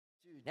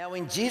Now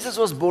when Jesus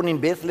was born in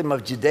Bethlehem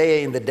of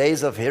Judea in the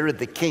days of Herod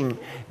the king,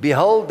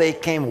 behold, there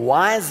came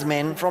wise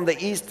men from the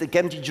east that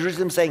came to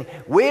Jerusalem, saying,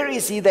 Where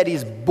is he that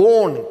is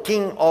born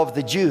King of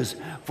the Jews?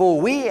 For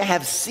we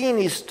have seen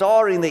his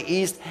star in the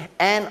east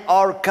and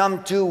are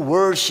come to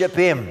worship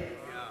him.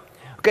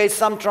 Okay,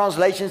 some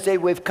translations say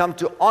we've come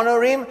to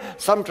honor him.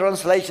 Some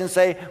translations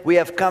say we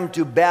have come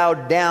to bow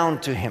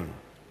down to him.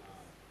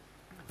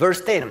 Verse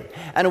 10,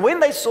 and when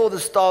they saw the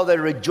star, they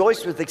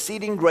rejoiced with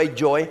exceeding great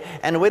joy.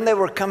 And when they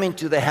were coming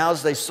to the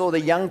house, they saw the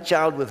young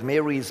child with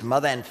Mary his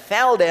mother, and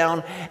fell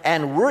down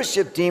and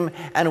worshipped him.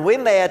 And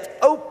when they had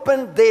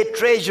opened their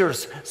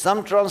treasures,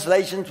 some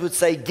translations would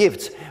say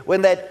gifts.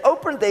 When they had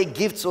opened their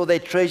gifts or their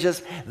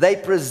treasures, they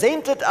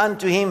presented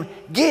unto him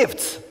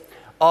gifts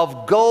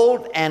of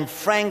gold and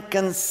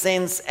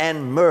frankincense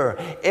and myrrh.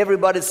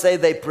 Everybody say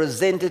they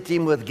presented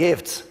him with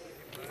gifts.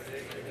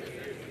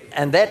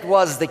 And that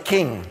was the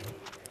king.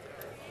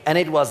 And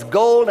it was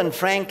gold and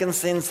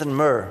frankincense and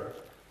myrrh.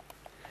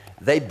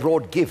 They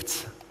brought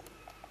gifts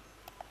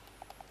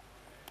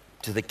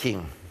to the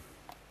king.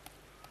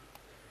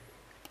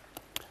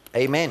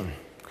 Amen.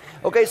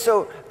 Okay,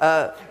 so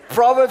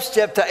Proverbs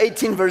chapter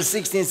 18 verse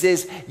 16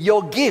 says,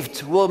 your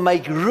gift will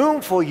make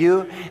room for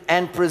you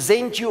and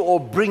present you or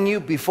bring you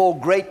before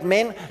great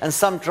men. And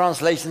some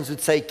translations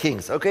would say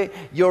kings. Okay,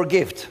 your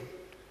gift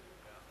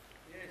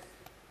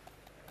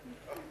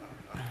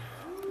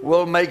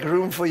will make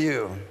room for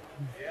you.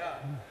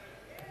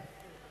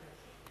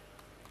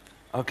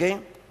 Okay,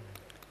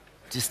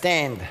 to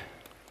stand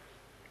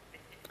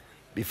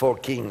before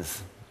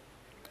kings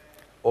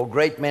or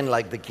great men,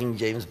 like the King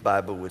James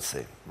Bible would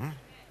say.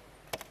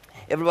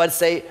 Everybody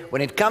say,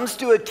 when it comes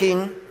to a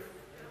king,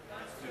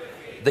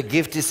 the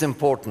gift is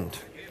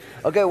important.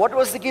 Okay, what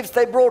was the gifts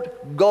they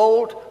brought?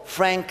 Gold,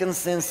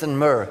 frankincense, and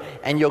myrrh.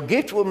 And your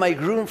gift will make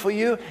room for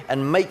you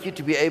and make you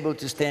to be able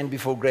to stand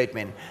before great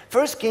men.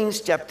 1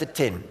 Kings chapter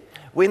 10.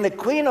 When the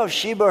Queen of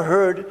Sheba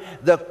heard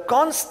the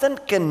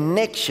constant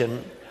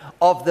connection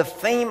of the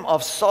fame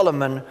of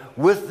Solomon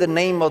with the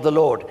name of the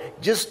Lord.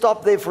 Just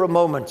stop there for a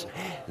moment.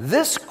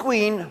 This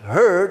queen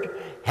heard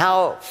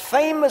how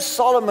famous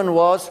Solomon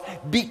was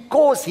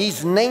because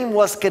his name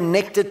was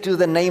connected to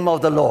the name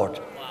of the Lord.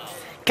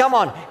 Come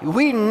on,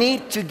 we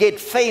need to get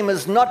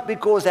famous not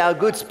because how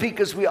good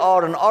speakers we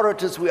are and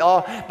orators we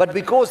are, but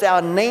because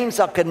our names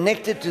are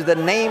connected to the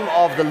name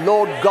of the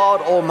Lord God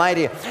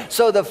Almighty.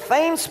 So the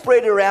fame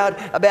spread around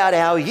about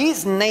how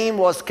his name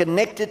was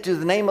connected to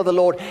the name of the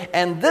Lord.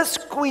 And this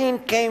queen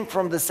came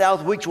from the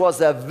south, which was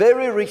a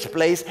very rich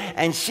place,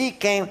 and she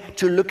came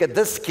to look at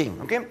this king.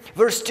 Okay,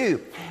 verse 2.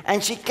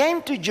 And she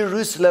came to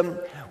Jerusalem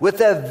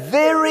with a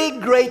very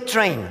great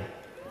train.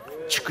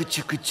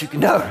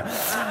 No,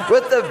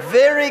 with a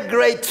very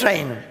great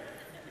train,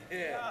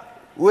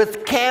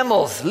 with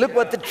camels. Look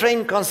what the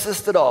train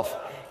consisted of.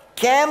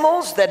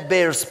 Camels that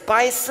bear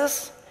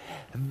spices,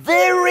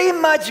 very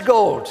much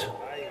gold,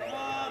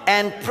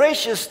 and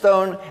precious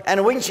stone.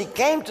 And when she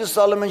came to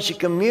Solomon, she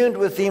communed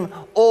with him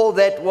all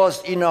that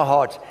was in her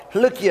heart.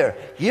 Look here.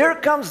 Here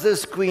comes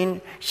this queen.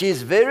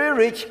 She's very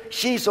rich.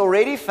 She's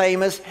already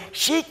famous.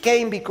 She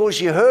came because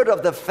she heard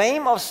of the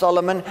fame of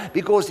Solomon,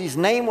 because his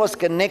name was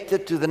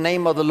connected to the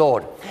name of the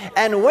Lord.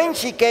 And when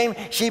she came,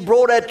 she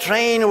brought a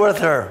train with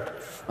her.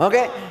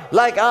 Okay?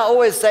 Like I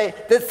always say,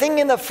 the thing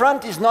in the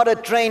front is not a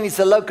train, it's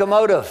a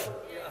locomotive.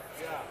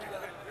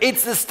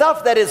 It's the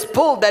stuff that is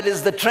pulled that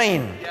is the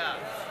train.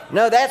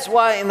 No, that's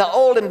why in the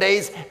olden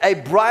days, a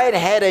bride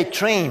had a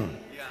train,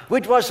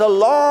 which was a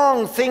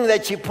long thing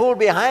that she pulled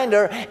behind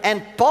her,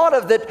 and part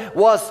of it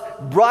was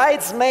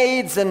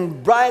bridesmaids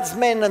and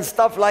bridesmen and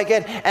stuff like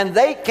that, and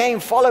they came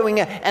following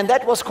her, and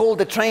that was called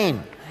the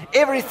train.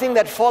 Everything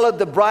that followed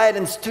the bride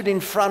and stood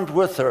in front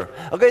with her.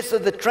 Okay, so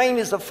the train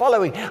is the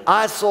following.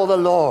 I saw the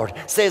Lord,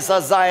 says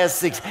Isaiah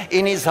 6,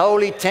 in his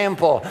holy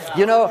temple,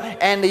 you know,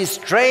 and his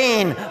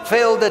train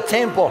filled the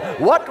temple.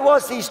 What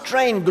was his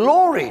train?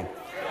 Glory.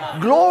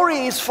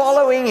 Glory is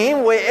following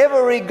him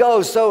wherever he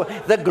goes. So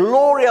the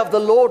glory of the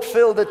Lord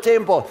filled the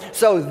temple.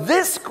 So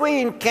this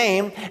queen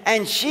came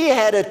and she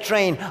had a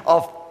train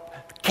of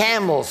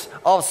camels,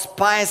 of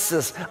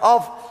spices,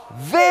 of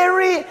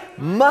very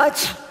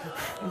much.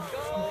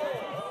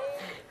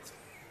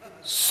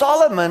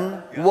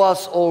 Solomon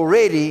was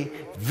already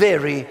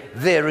very,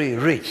 very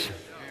rich.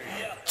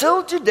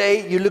 Till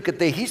today, you look at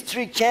the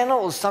History Channel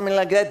or something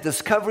like that,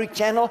 Discovery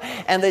Channel,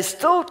 and they're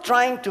still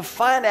trying to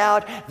find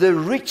out the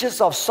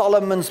riches of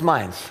Solomon's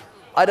mines.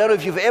 I don't know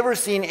if you've ever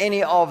seen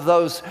any of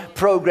those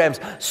programs.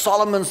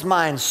 Solomon's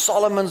mines,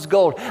 Solomon's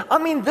gold. I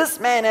mean,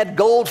 this man had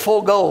gold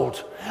for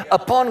gold.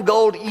 Upon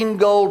gold, in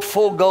gold,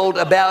 for gold,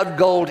 about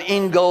gold,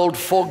 in gold,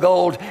 for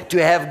gold,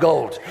 to have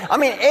gold. I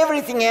mean,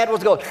 everything he had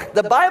was gold.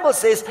 The Bible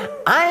says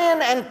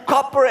iron and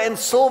copper and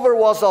silver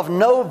was of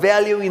no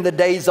value in the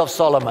days of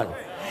Solomon.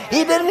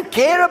 He didn't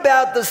care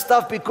about this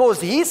stuff because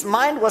his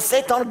mind was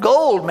set on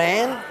gold,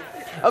 man.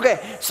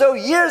 Okay, so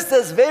here's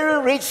this very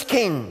rich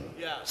king,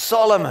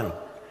 Solomon.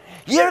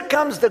 Here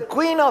comes the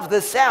queen of the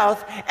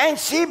south, and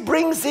she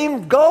brings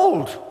him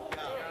gold.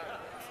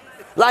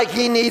 Like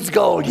he needs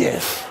gold,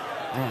 yes.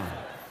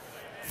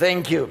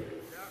 Thank you.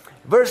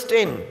 Verse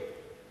 10.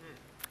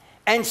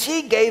 And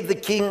she gave the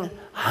king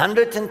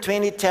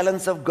 120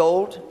 talents of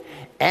gold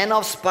and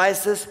of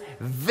spices,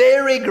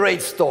 very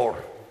great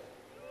store,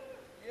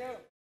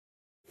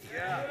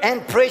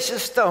 and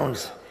precious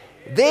stones.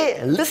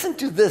 There, listen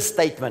to this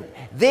statement.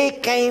 There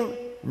came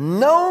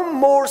no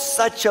more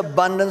such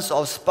abundance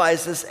of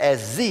spices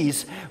as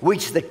these,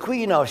 which the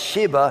queen of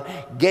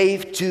Sheba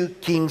gave to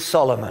King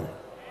Solomon.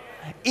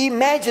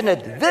 Imagine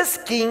it. This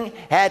king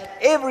had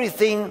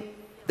everything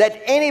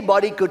that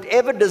anybody could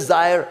ever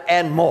desire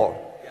and more.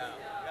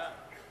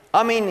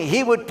 I mean,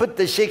 he would put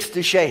the sheiks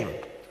to shame.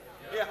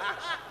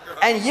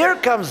 And here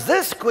comes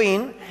this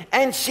queen,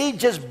 and she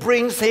just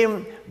brings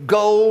him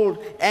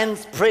gold and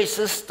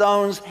precious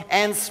stones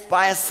and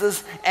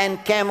spices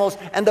and camels.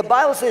 And the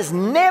Bible says,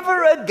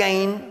 never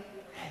again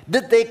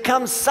did there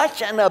come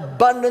such an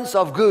abundance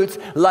of goods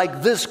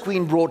like this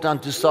queen brought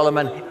unto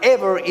Solomon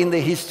ever in the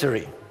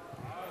history.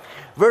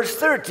 Verse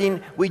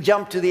 13, we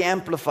jump to the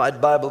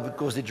Amplified Bible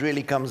because it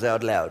really comes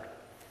out loud.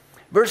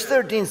 Verse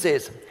 13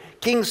 says,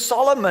 King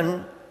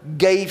Solomon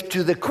gave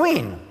to the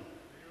queen.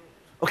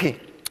 Okay,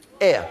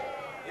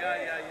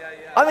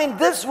 I mean,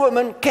 this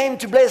woman came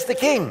to bless the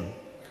king.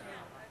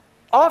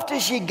 After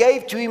she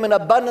gave to him an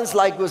abundance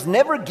like was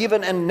never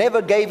given and never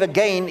gave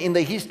again in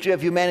the history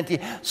of humanity,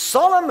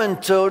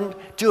 Solomon turned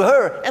to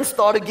her and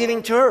started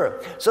giving to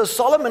her. So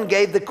Solomon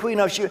gave the queen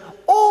of Sheba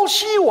all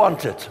she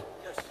wanted.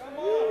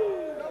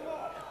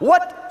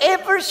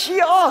 Whatever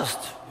she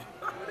asked.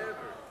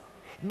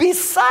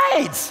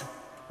 Besides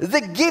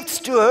the gifts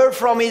to her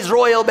from his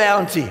royal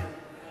bounty.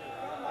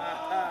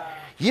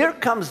 Here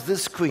comes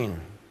this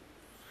queen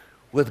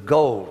with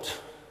gold.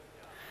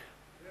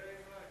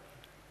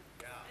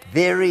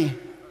 Very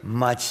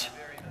much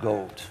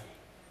gold.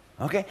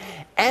 Okay?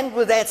 And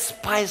with that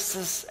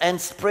spices and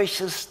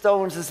precious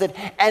stones, and said,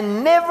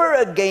 and never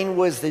again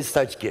was there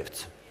such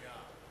gifts.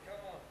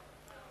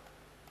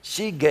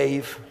 She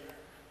gave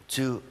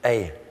to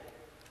a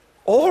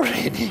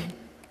already,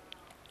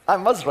 I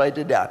must write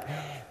it down,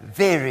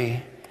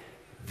 very,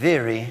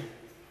 very,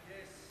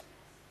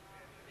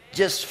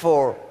 just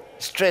for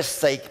stress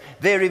sake,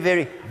 very,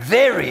 very,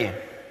 very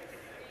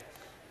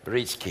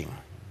rich king.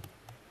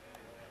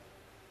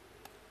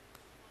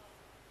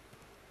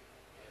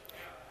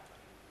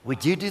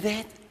 Would you do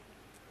that?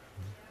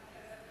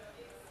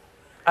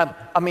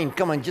 I mean,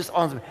 come on, just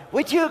answer me.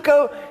 Would you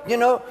go, you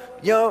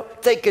know,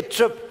 take a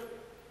trip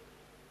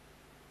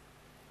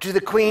to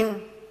the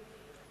queen,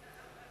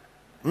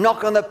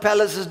 knock on the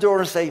palace's door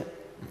and say,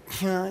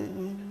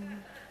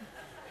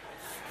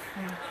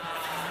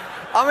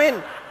 I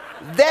mean,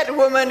 that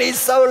woman is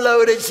so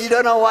loaded, she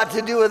don't know what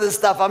to do with this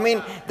stuff. I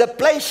mean, the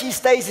place she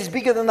stays is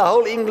bigger than the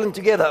whole England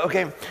together,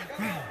 okay?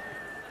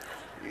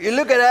 You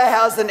look at her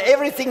house and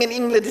everything in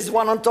England is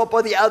one on top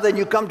of the other, and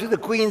you come to the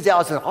Queen's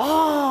house and,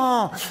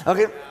 oh,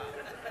 okay.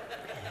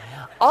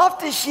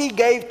 After she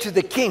gave to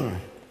the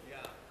king,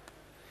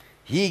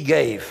 he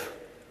gave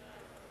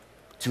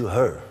to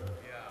her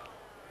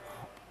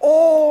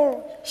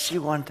all she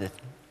wanted.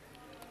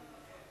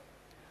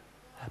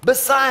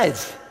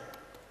 Besides,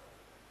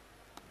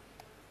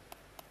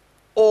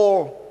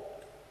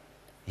 all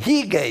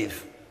he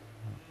gave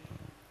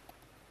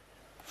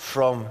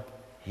from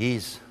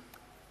his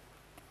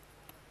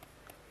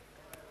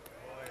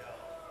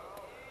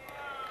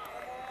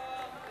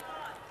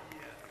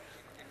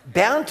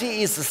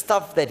bounty. Is the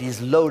stuff that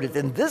is loaded,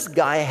 and this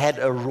guy had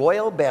a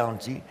royal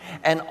bounty,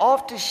 and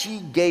after she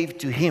gave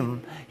to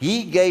him,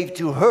 he gave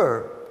to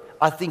her,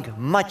 I think,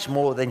 much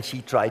more than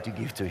she tried to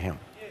give to him.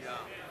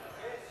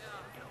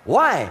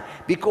 Why?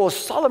 Because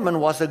Solomon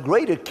was a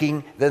greater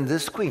king than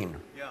this queen.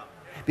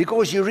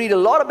 Because you read a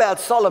lot about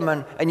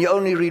Solomon and you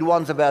only read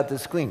once about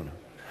this queen.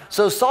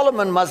 So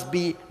Solomon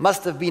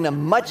must have been a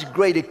much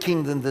greater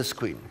king than this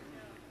queen.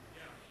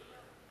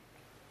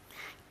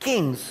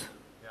 Kings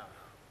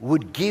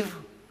would give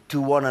to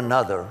one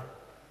another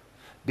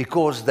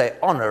because they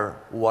honor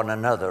one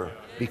another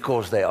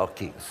because they are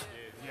kings.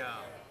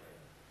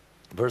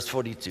 Verse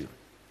 42.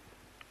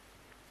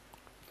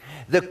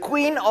 The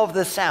queen of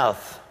the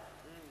south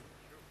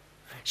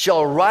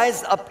shall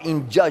rise up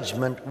in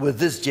judgment with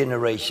this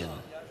generation,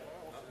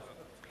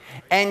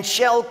 and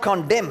shall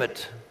condemn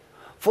it,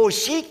 for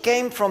she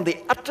came from the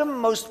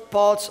uttermost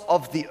parts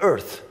of the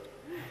earth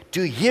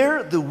to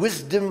hear the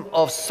wisdom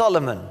of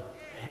Solomon,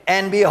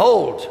 and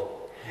behold,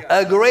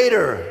 a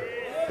greater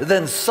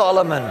than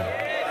Solomon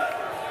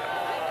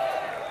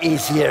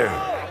is here.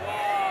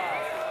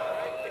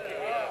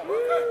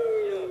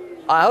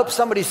 I hope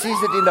somebody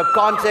sees it in the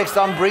context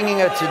I'm bringing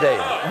it today.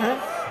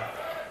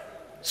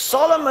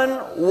 Solomon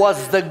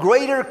was the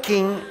greater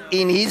king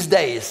in his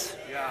days.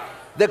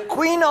 The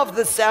queen of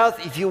the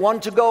south, if you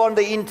want to go on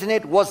the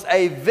internet, was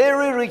a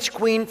very rich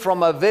queen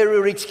from a very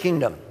rich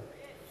kingdom.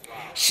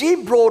 She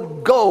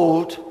brought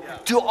gold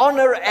to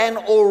honor an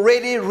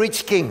already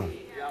rich king.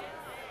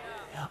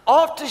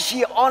 After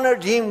she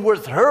honored him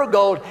with her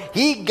gold,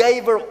 he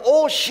gave her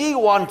all she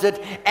wanted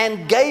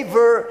and gave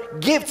her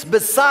gifts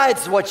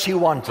besides what she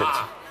wanted.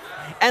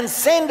 And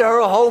sent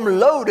her home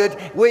loaded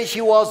where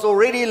she was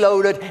already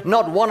loaded.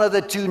 Not one of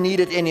the two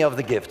needed any of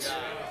the gifts.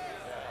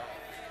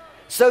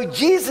 So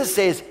Jesus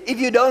says, if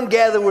you don't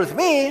gather with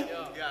me,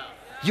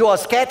 you are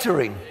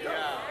scattering.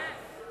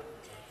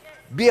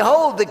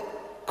 Behold, the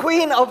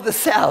queen of the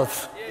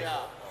south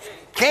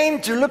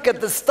came to look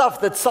at the stuff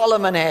that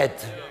Solomon had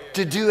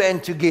to do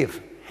and to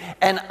give.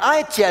 And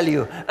I tell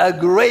you, a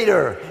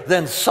greater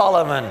than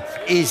Solomon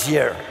is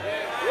here.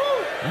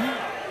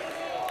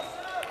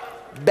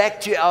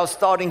 Back to our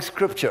starting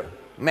scripture,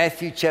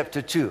 Matthew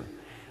chapter 2.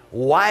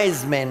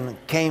 Wise men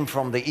came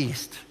from the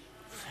east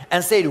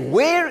and said,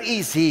 where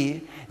is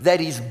he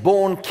that is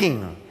born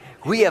king?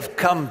 We have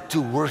come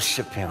to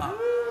worship him.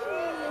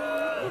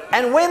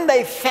 And when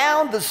they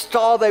found the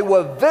star, they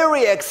were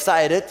very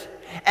excited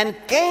and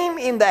came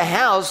in the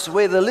house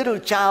where the little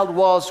child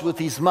was with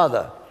his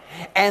mother.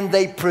 And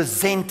they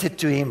presented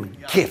to him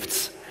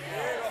gifts,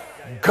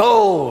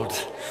 gold,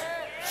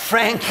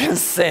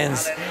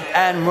 frankincense,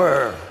 and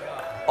myrrh.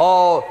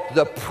 Oh,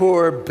 the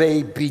poor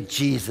baby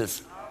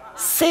Jesus.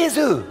 Says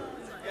who?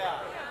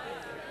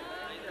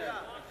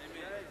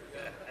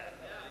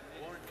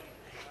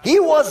 He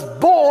was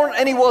born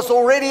and he was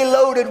already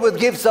loaded with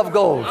gifts of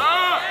gold.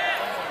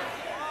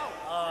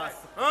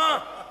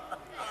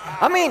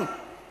 I mean,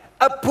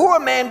 a poor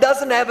man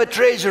doesn't have a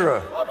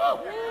treasurer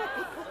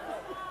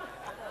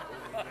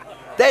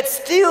that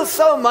steals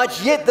so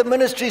much, yet the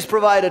ministry is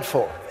provided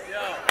for.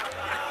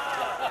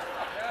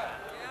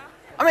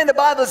 I mean, the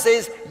Bible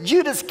says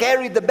Judas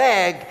carried the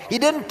bag. He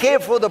didn't care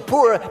for the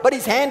poor, but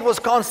his hand was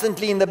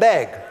constantly in the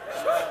bag.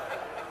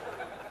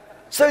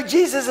 So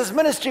Jesus'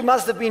 ministry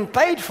must have been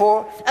paid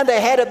for, and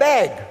they had a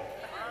bag.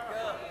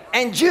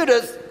 And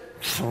Judas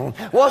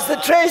was the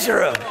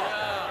treasurer.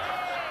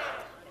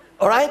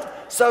 All right?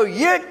 So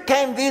here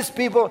came these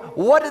people.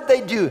 What did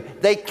they do?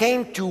 They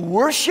came to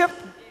worship.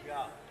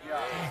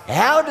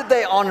 How did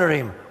they honor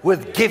him?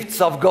 With gifts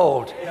of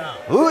gold.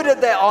 Who did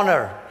they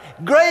honor?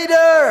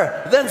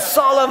 Greater than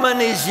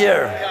Solomon is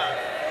here.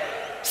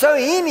 So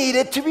he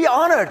needed to be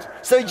honored.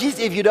 So Jesus,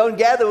 if you don't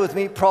gather with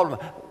me, problem.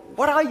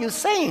 What are you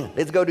saying?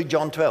 Let's go to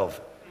John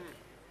 12.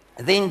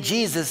 Then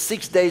Jesus,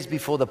 6 days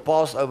before the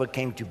Passover,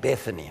 came to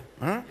Bethany,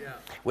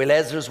 where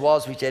Lazarus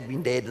was, which had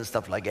been dead and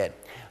stuff like that.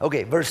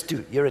 Okay, verse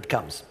 2, here it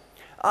comes.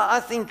 I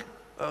think,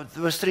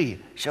 verse 3,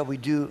 shall we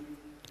do...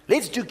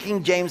 Let's do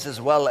King James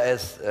as well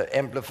as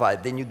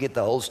Amplified, then you get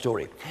the whole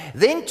story.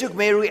 Then took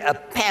Mary a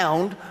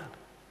pound,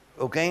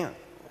 okay,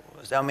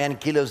 how many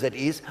kilos that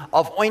is,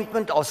 of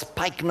ointment of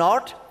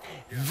spikenard,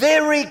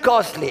 very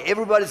costly.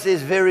 Everybody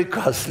says very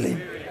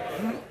costly.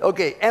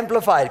 Okay,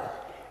 Amplified.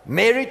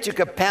 Mary took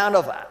a pound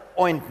of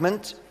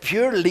ointment,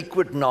 pure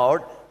liquid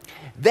nard,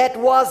 that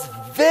was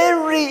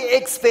very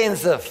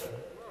expensive.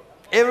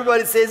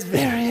 Everybody says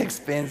very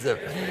expensive.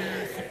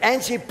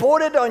 And she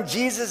poured it on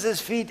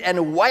Jesus' feet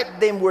and wiped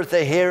them with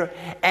her hair,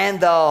 and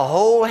the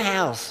whole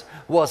house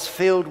was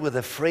filled with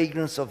the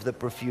fragrance of the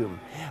perfume.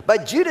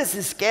 But Judas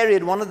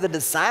Iscariot, one of the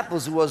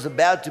disciples who was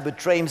about to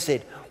betray him,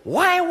 said,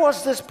 why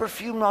was this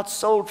perfume not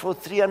sold for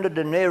 300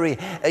 denarii,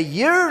 a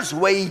year's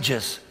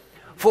wages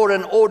for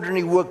an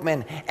ordinary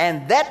workman,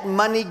 and that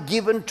money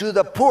given to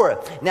the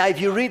poor? Now, if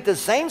you read the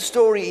same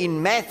story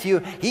in Matthew,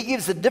 he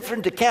gives a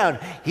different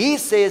account. He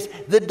says,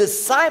 the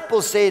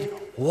disciples said,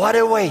 what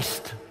a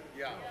waste.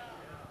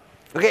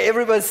 Okay,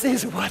 everybody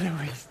says, what a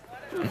waste.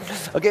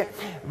 Okay,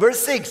 verse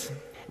 6.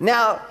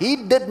 Now, he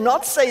did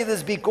not say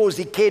this because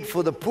he cared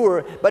for the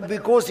poor, but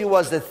because he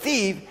was a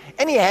thief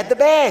and he had the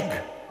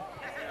bag,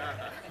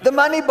 the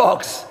money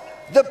box,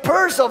 the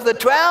purse of the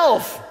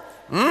 12.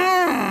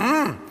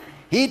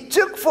 He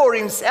took for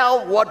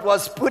himself what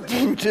was put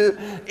into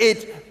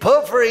it,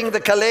 pilfering the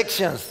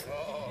collections.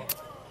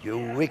 You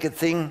wicked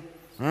thing.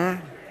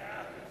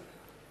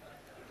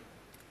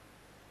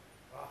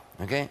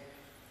 Okay.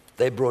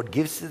 They brought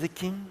gifts to the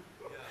king.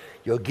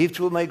 Your gift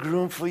will make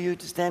room for you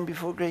to stand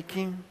before great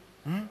king.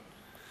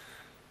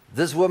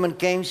 This woman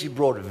came, she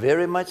brought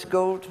very much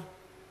gold.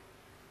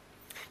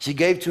 She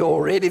gave to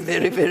already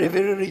very, very,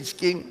 very rich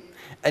king.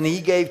 And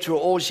he gave to her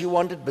all she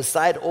wanted,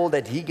 beside all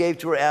that he gave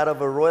to her out of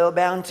a royal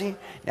bounty.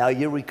 Now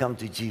here we come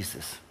to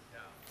Jesus.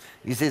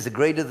 He says,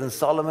 greater than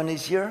Solomon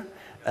is here.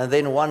 And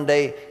then one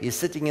day he's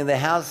sitting in the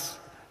house,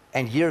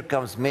 and here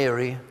comes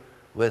Mary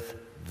with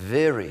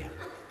very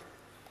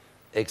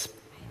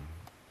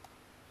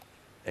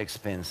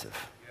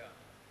expensive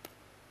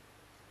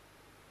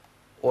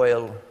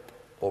oil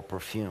or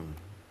perfume.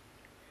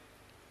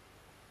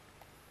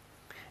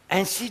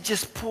 And she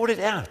just poured it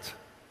out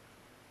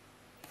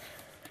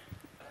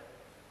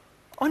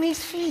on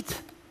his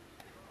feet.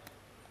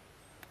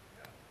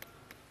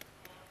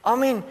 I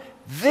mean,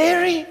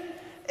 very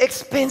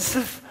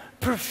expensive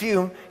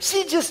perfume.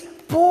 She just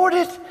poured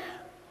it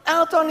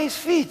out on his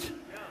feet.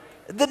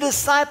 The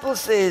disciple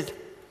said,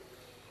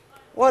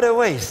 what a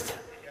waste.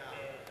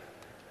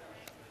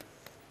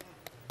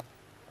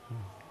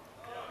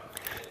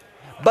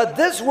 But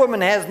this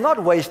woman has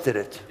not wasted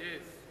it.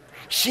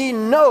 She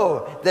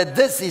knows that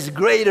this is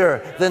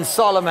greater than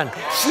Solomon.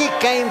 She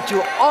came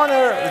to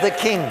honor the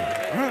king.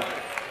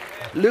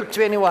 Luke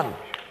 21.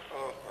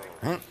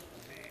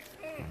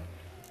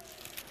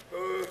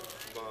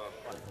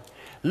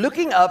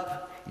 Looking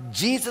up,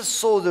 Jesus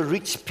saw the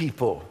rich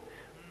people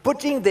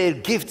putting their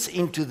gifts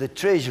into the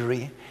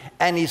treasury,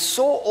 and he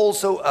saw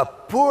also a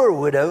poor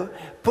widow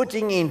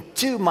putting in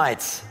 2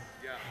 mites.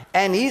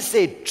 And he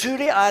said,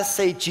 truly I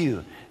say to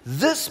you,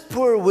 this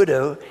poor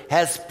widow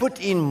has put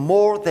in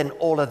more than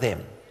all of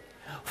them.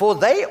 For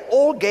they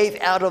all gave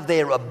out of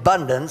their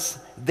abundance,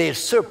 their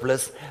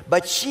surplus,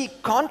 but she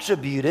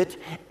contributed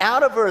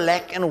out of her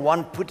lack and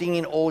want, putting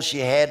in all she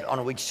had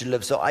on which to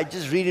live. So I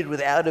just read it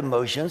without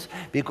emotions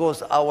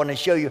because I want to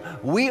show you,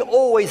 we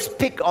always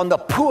pick on the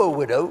poor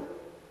widow.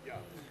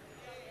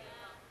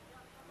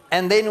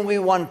 And then we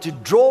want to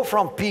draw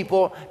from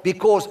people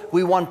because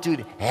we want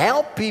to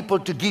help people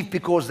to give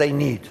because they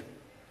need.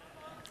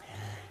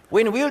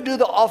 When we'll do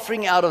the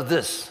offering out of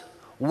this,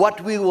 what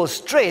we will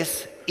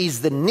stress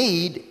is the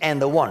need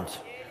and the want.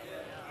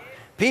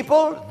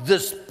 People,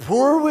 this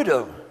poor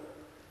widow,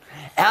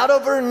 out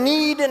of her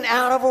need and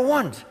out of her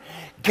want,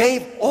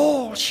 gave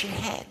all she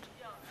had.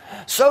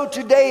 So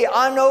today,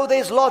 I know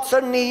there's lots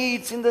of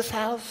needs in this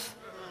house.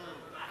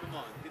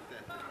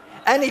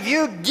 And if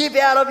you give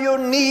out of your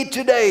need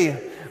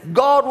today,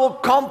 God will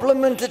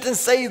compliment it and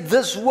say,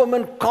 this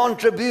woman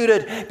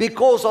contributed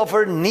because of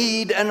her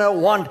need and her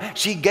want.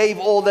 She gave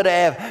all that I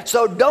have.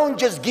 So don't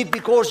just give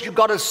because you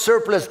got a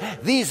surplus.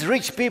 These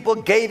rich people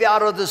gave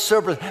out of the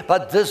surplus,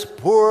 but this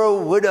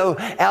poor widow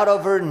out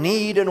of her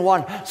need and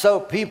want. So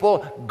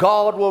people,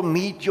 God will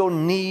meet your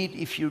need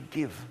if you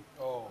give.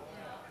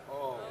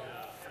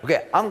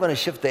 Okay, I'm going to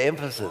shift the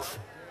emphasis.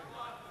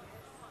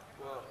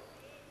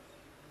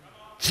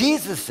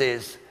 Jesus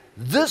says,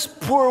 this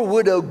poor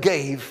widow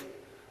gave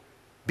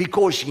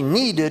because she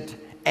needed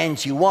and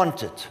she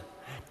wanted.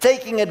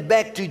 Taking it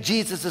back to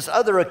Jesus'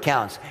 other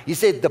accounts, he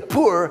said, the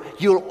poor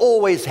you'll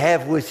always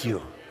have with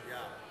you.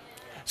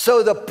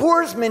 So the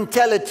poor's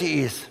mentality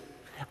is,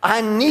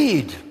 I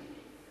need,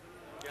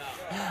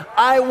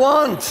 I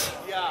want.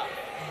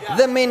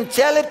 The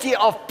mentality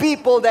of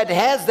people that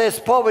has this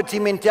poverty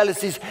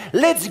mentality is,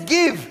 let's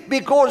give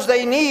because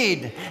they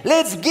need.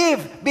 Let's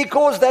give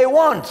because they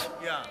want.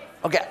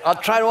 Okay, I'll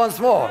try it once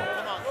more.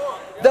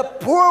 The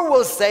poor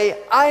will say,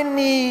 I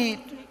need,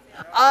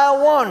 I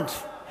want.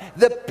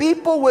 The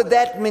people with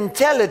that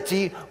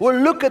mentality will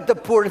look at the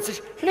poor and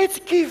say, let's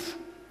give.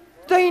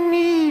 They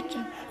need,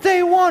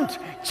 they want.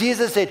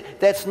 Jesus said,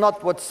 that's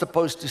not what's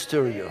supposed to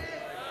stir you.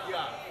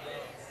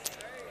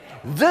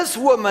 This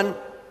woman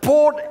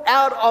poured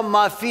out on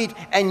my feet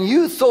and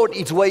you thought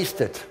it's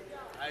wasted.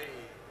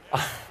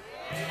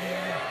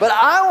 But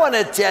I want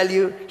to tell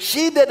you,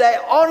 she did an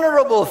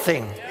honorable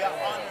thing.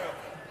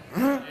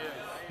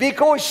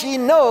 Because she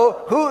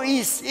know who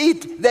is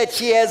it that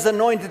she has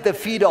anointed the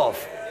feet of.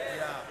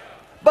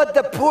 But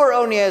the poor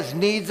only has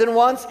needs and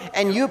wants,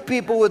 and you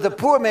people with the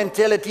poor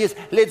mentality is,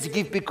 let's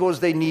give because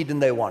they need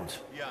and they want.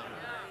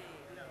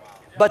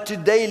 But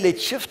today,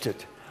 let's shift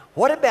it.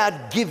 What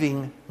about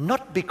giving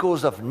not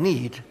because of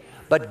need,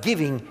 but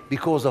giving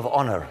because of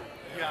honor?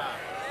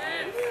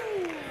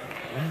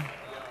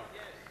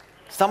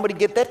 Somebody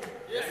get that?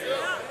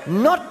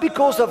 Not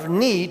because of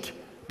need,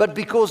 but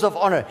because of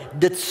honor.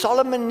 Did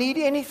Solomon need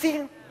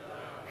anything?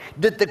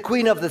 Did the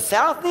queen of the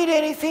south need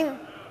anything?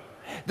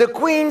 The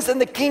queens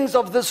and the kings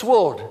of this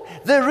world,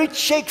 the rich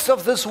sheikhs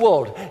of this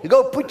world. You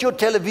go put your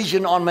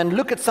television on and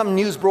look at some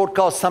news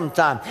broadcast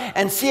sometime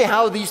and see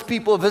how these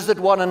people visit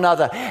one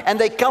another. And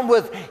they come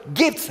with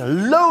gifts,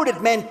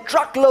 loaded, man,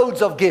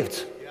 truckloads of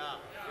gifts.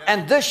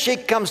 And this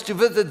sheikh comes to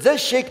visit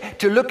this sheikh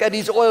to look at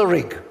his oil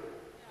rig.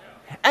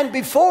 And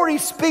before he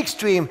speaks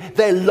to him,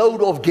 they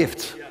load of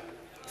gifts.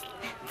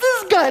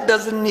 This guy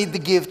doesn't need the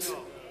gifts.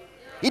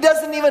 He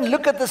doesn't even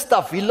look at the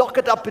stuff. He lock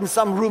it up in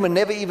some room and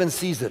never even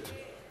sees it.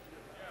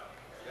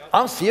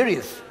 I'm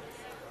serious.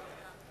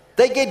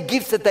 They get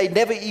gifts that they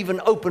never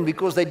even open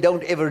because they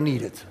don't ever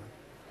need it.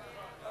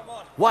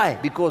 Why?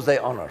 Because they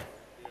honor.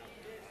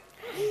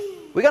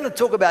 We're going to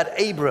talk about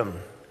Abram.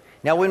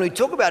 Now, when we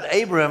talk about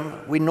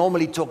Abram, we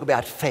normally talk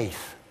about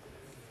faith.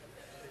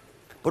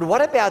 But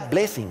what about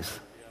blessings?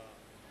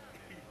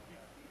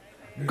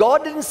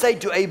 God didn't say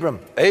to Abram,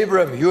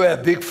 Abram, you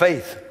have big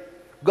faith.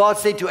 God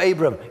said to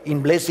Abram,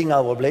 in blessing I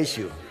will bless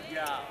you.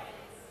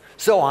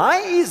 So why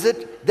is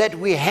it that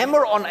we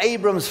hammer on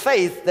Abram's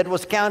faith that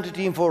was counted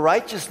to him for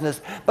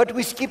righteousness, but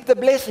we skip the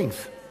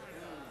blessings?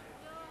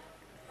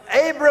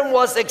 Abram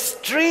was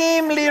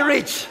extremely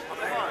rich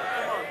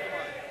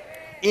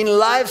in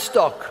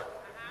livestock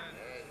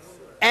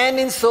and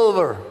in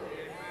silver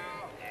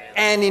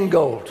and in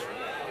gold.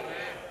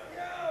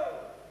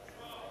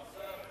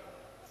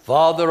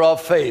 Father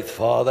of faith,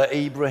 Father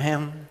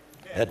Abraham,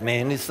 had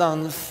many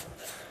sons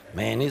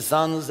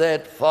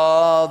that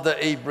Father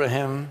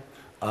Abraham.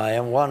 I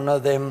am one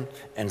of them,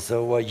 and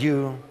so are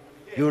you.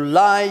 You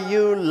lie,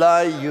 you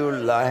lie, you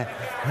lie.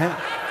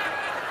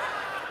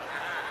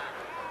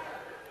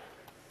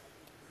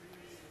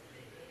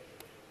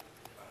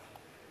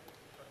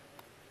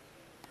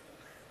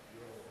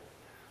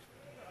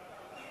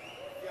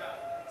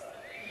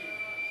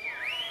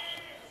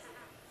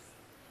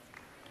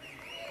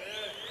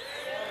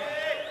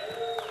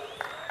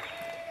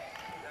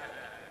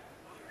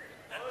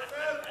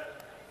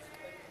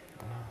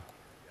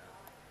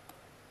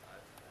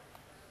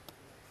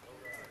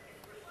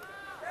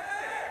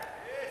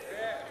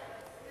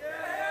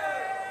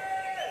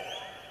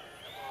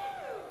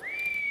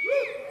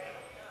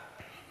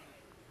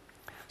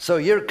 So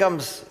here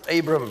comes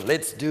Abram.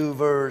 Let's do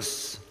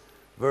verse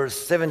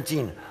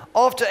 17.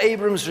 After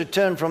Abram's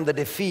return from the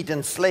defeat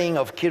and slaying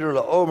of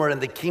Kedorlaomer and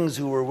the kings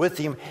who were with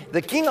him,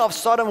 the king of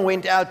Sodom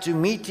went out to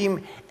meet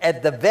him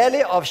at the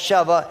valley of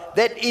Shaveh,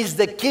 that is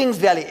the King's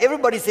Valley.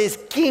 Everybody says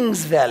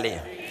King's Valley.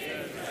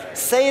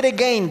 Say it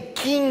again,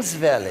 King's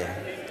Valley.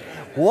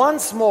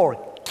 Once more,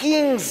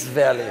 King's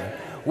Valley.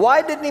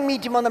 Why didn't he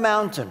meet him on the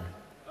mountain?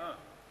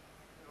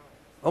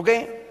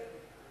 Okay?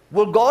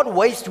 Will God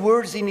waste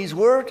words in his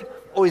word?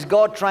 Or is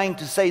God trying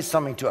to say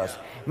something to us?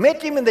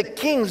 Met him in the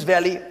King's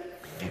Valley.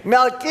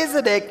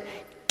 Melchizedek,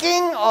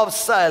 king of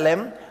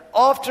Salem,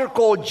 after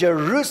called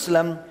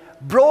Jerusalem,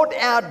 brought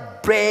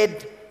out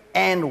bread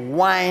and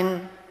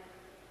wine,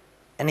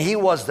 and he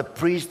was the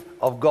priest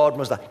of God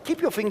Most High.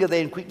 Keep your finger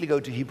there and quickly go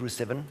to Hebrews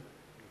 7.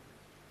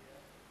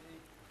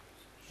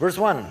 Verse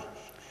 1.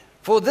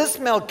 For this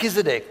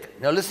Melchizedek,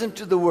 now listen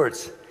to the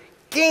words,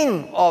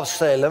 king of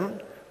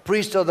Salem,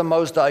 priest of the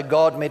Most High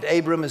God, met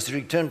Abram as he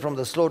returned from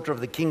the slaughter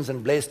of the kings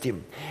and blessed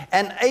him.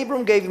 And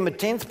Abram gave him a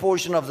 10th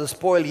portion of the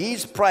spoil. He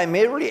is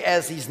primarily,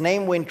 as his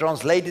name when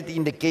translated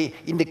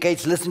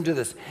indicates, listen to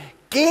this,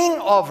 king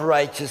of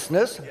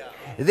righteousness.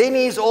 Then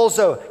he is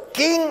also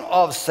king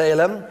of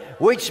Salem,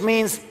 which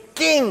means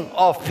king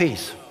of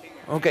peace.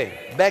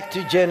 Okay, back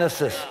to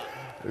Genesis.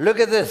 Look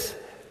at this.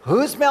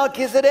 Who's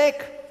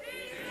Melchizedek?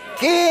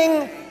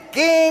 King,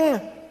 king,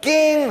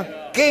 king,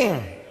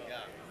 king.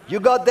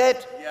 You got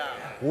that?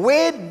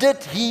 Where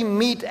did he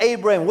meet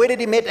Abram? Where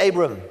did he meet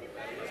Abram?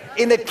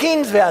 In the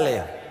King's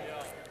Valley.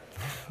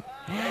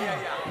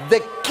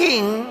 The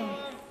king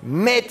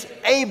met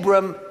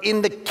Abram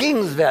in the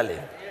King's Valley.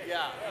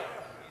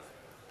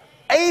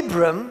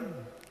 Abram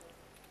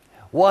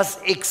was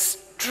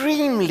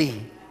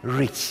extremely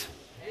rich.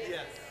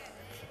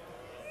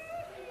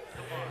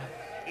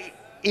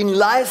 In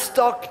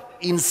livestock,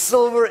 in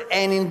silver,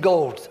 and in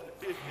gold.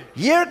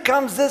 Here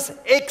comes this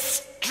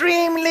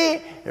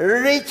extremely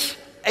rich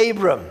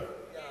Abram.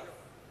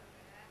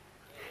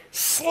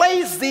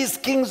 Slays these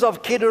kings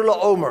of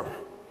Kedorlaomer.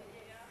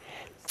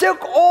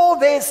 Took all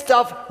their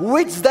stuff,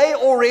 which they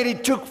already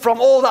took from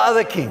all the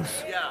other kings.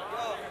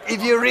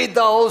 If you read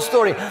the whole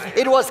story,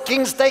 it was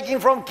kings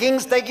taking from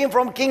kings, taking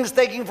from kings,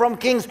 taking from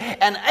kings,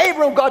 and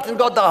Abram got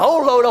the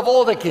whole load of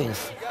all the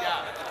kings.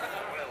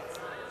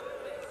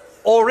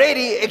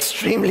 Already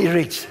extremely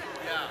rich.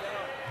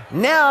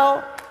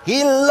 Now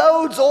he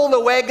loads all the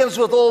wagons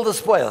with all the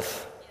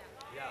spoils.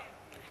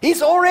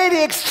 He's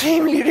already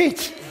extremely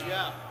rich.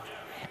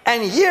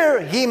 And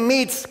here he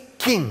meets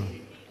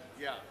king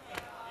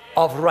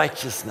of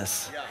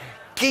righteousness,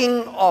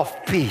 king of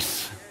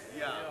peace.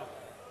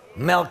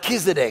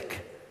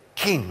 Melchizedek,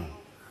 king,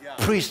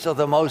 priest of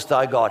the Most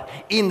High God,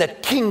 in the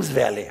King's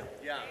Valley.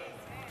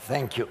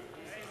 Thank you.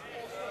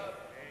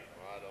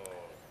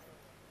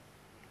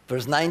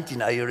 Verse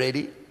 19, are you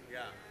ready?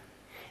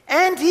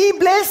 And he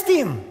blessed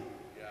him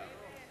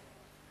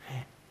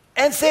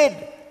and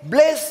said,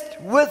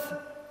 blessed with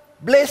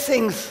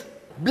blessings,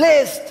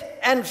 blessed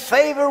and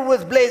favor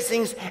with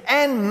blessings,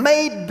 and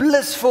made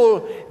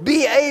blissful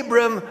be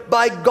Abram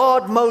by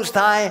God Most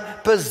High,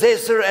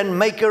 possessor and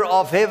maker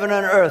of heaven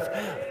and earth.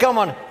 Come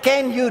on,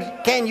 can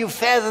you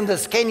fathom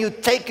this? Can you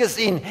take us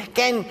in?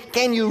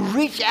 Can you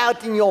reach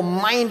out in your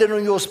mind and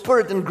in your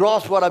spirit and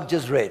grasp what I've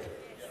just read?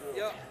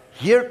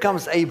 Here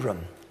comes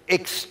Abram,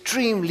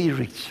 extremely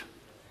rich.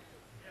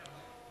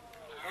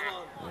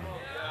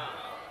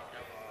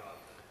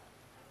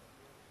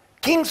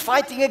 Kings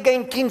fighting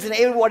against kings, and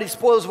everybody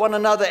spoils one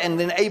another, and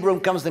then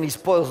Abram comes and he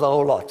spoils the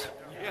whole lot.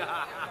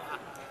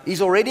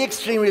 He's already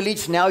extremely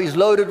rich, now he's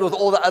loaded with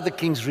all the other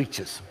kings'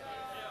 riches.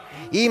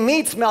 He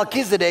meets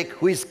Melchizedek,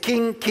 who is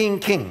king, king,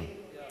 king,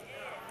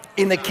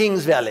 in the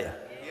King's Valley.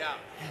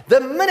 The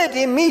minute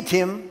he meet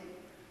him,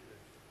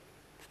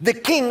 the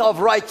king of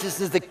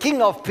righteousness, the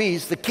king of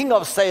peace, the king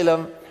of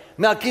Salem,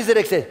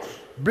 Melchizedek said,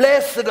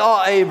 blessed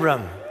are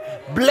Abram,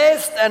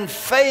 blessed and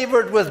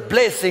favored with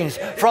blessings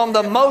from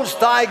the Most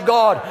High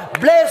God.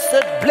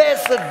 Blessed,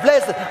 blessed,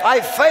 blessed.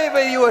 I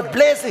favor you with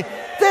blessing.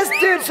 This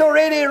dude's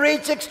already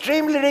rich,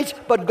 extremely rich,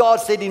 but God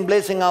said in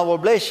blessing I will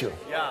bless you.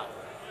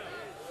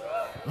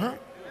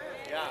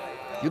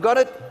 You got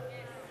it?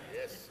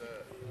 Yes, sir.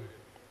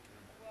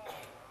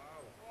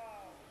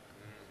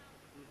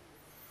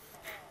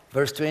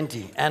 Verse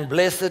 20, and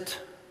blessed,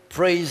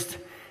 praised,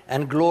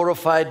 and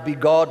glorified be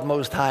God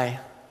Most High,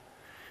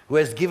 who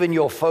has given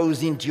your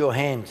foes into your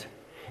hand.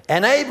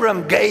 And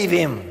Abram gave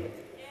him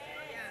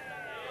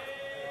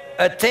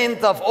a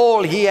tenth of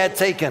all he had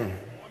taken.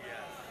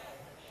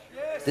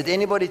 Did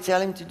anybody tell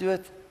him to do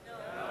it?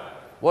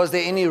 Was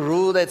there any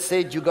rule that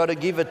said you got to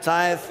give a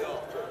tithe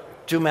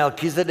to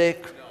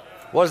Melchizedek?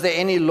 Was there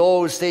any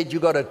law that said you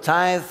got to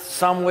tithe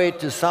somewhere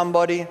to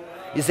somebody?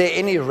 Is there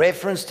any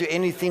reference to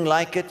anything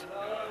like it?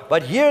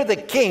 But here the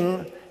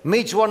king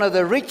meets one of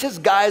the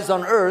richest guys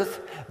on earth,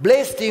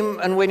 blessed him,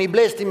 and when he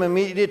blessed him,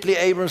 immediately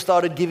Abram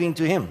started giving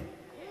to him.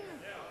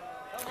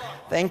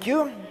 Thank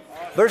you.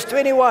 Verse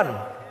 21.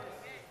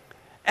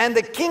 And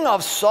the king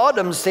of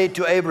Sodom said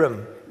to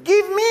Abram,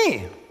 give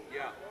me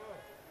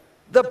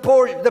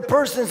the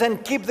persons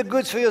and keep the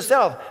goods for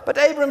yourself. But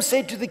Abram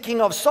said to the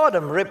king of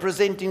Sodom,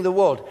 representing the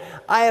world,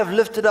 I have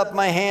lifted up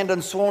my hand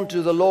and sworn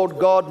to the Lord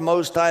God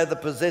Most High, the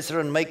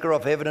possessor and maker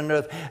of heaven and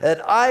earth,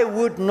 that I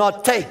would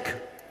not take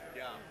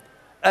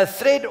a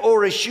thread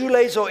or a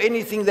shoelace or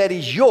anything that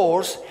is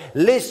yours,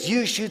 lest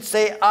you should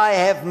say, I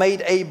have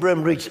made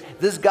Abram rich.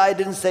 This guy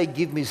didn't say,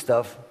 give me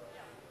stuff.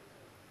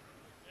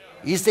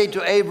 He said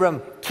to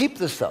Abram, keep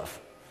the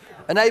stuff.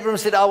 And Abram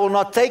said, I will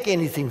not take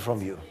anything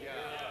from you.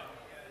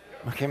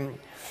 Okay.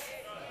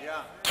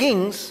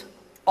 Kings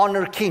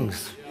honor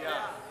kings.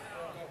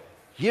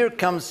 Here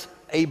comes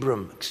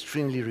Abram,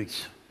 extremely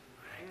rich.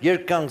 Here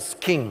comes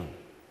king.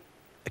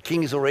 A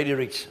king is already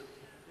rich.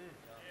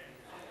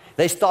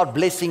 They start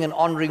blessing and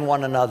honoring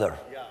one another.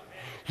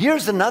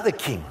 Here's another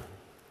king,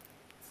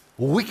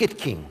 wicked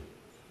king.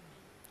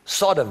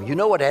 Sodom. You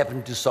know what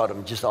happened to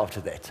Sodom just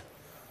after that?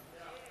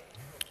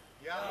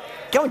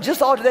 Come on,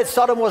 just after that,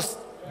 Sodom was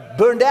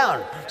burned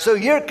down. So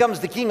here comes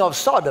the king of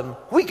Sodom,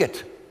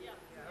 wicked.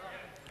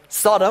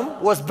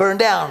 Sodom was burned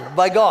down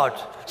by God.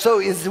 So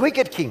it's the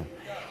wicked king.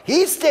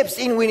 He steps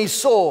in when he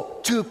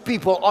saw two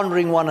people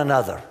honoring one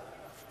another.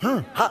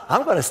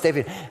 I'm going to step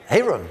in.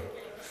 Aaron,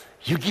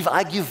 you give,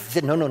 I give. He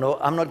said, no,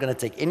 I'm not going to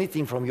take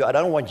anything from you. I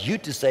don't want you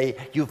to say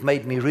you've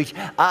made me rich.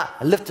 I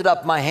lifted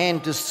up my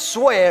hand to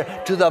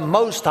swear to the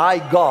Most High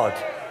God.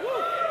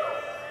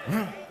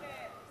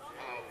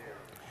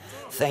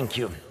 Thank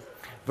you.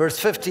 Verse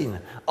 15.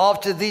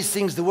 After these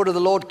things, the word of the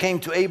Lord came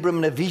to Abram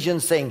in a vision,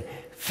 saying,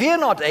 fear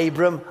not,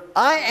 Abram,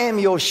 I am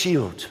your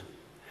shield,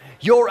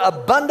 your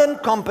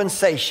abundant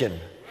compensation,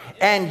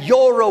 and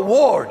your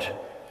reward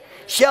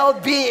shall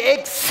be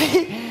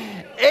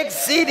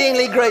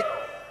exceedingly great.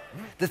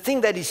 The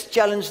thing that is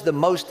challenged the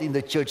most in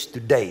the church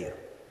today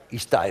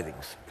is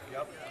tithings.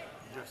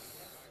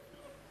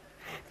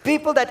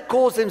 People that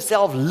call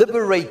themselves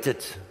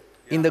liberated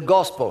in the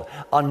gospel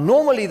are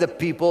normally the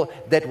people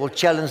that will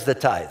challenge the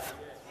tithe.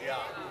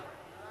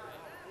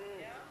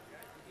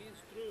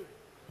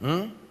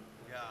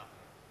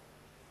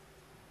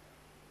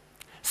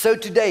 So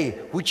today,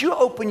 would you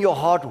open your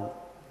heart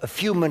a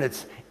few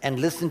minutes and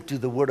listen to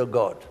the Word of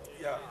God?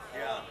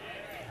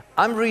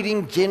 I'm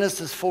reading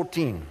Genesis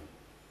 14,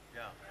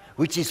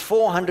 which is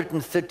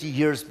 430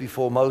 years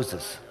before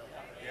Moses.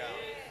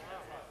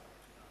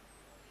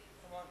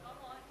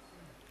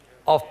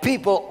 Of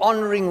people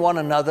honoring one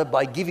another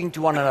by giving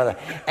to one another.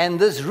 And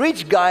this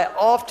rich guy,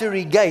 after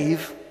he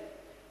gave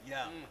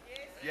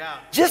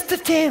just a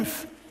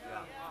tenth,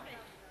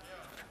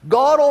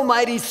 God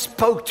Almighty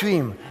spoke to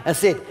him and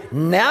said,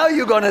 now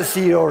you're going to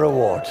see your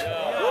reward.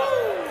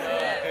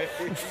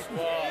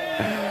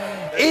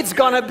 It's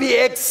going to be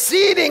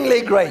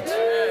exceedingly great.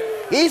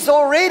 He's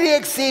already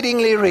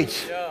exceedingly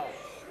rich.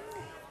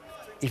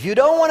 If you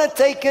don't want to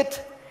take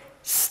it,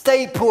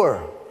 stay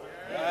poor.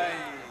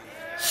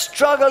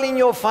 Struggle in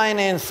your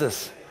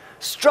finances.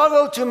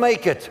 Struggle to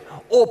make it.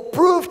 Or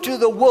prove to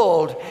the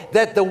world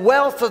that the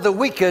wealth of the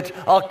wicked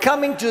are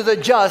coming to the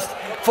just,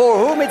 for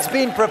whom it's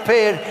been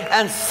prepared,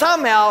 and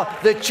somehow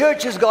the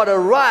church has got to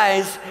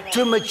rise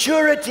to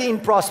maturity in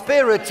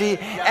prosperity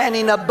and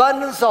in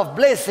abundance of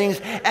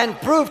blessings, and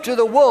prove to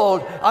the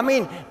world. I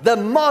mean, the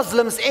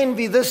Muslims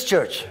envy this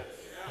church.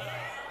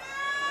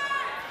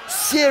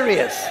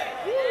 Serious.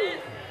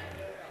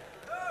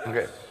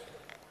 Okay.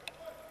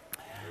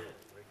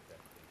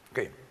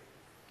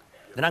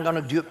 Then I'm going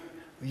to do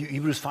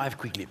Hebrews 5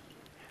 quickly.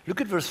 Look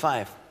at verse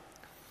 5.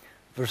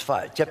 Verse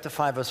 5, chapter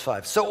 5, verse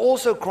 5. So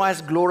also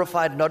Christ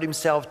glorified not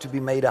himself to be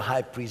made a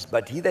high priest,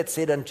 but he that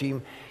said unto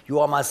him, you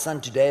are my son,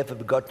 today I have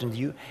begotten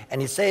you. And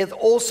he saith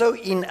also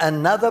in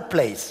another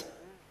place,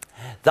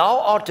 thou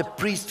art a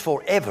priest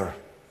forever.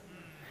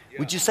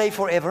 Would you say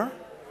forever?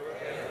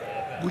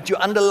 Would you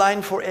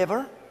underline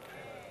forever?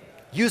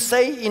 You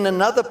say in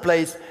another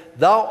place,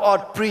 thou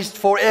art priest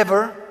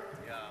forever.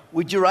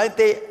 Would you write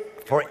there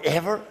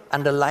forever?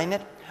 Underline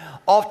it.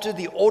 After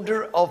the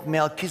order of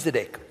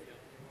Melchizedek.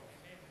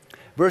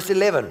 Verse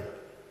 11.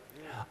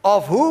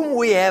 Of whom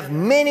we have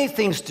many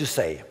things to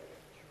say,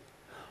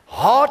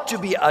 hard to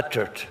be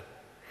uttered,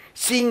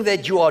 seeing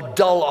that you are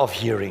dull of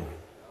hearing.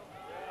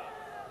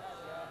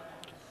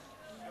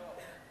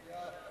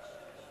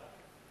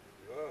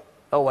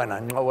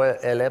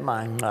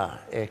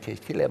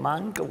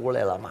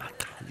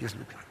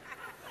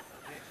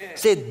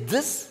 Said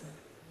this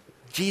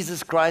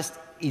Jesus Christ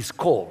is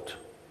called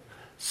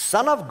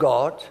Son of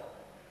God,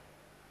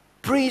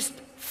 priest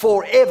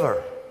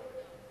forever.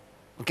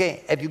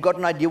 Okay, have you got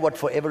an idea what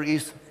forever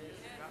is?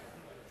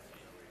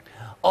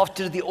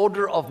 After the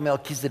order of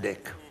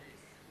Melchizedek.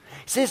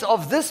 It says,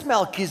 of this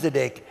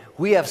Melchizedek,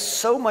 we have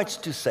so much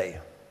to say,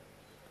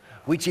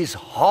 which is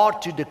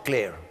hard to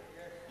declare,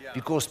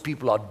 because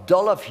people are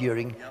dull of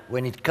hearing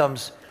when it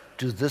comes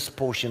to this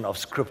portion of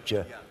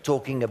Scripture,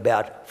 talking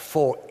about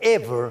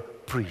forever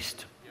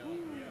priest.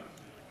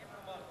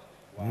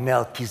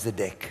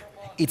 Melchizedek.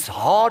 It's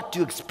hard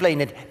to explain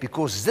it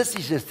because this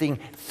is a thing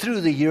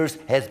through the years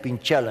has been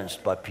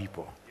challenged by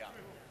people.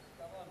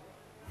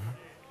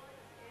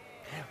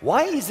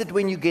 Why is it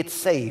when you get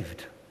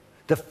saved,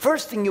 the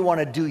first thing you want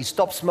to do is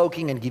stop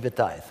smoking and give a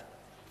tithe.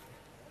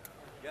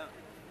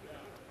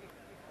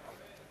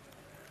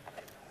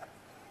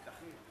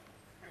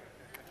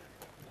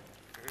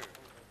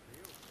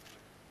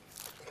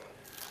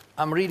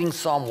 I'm reading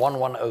Psalm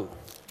 110.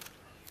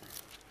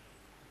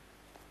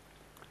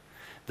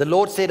 The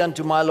Lord said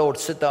unto my Lord,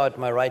 sit thou at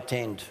my right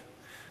hand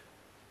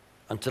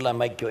until I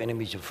make your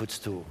enemies your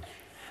footstool.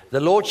 The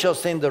Lord shall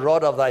send the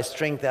rod of thy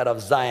strength out of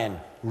Zion.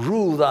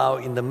 Rule thou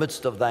in the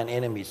midst of thine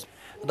enemies.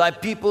 Thy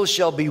people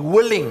shall be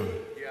willing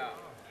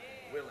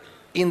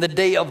in the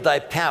day of thy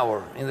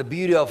power. In the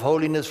beauty of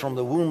holiness from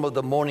the womb of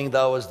the morning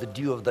thou was the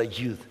dew of thy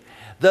youth.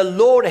 The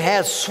Lord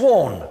has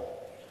sworn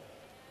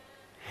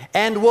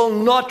and will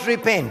not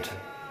repent.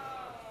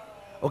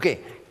 Okay,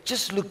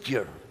 just look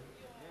here.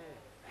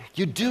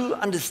 You do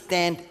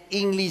understand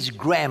English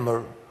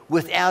grammar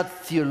without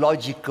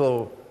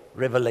theological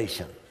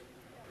revelation.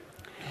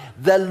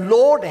 The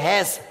Lord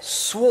has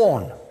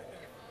sworn.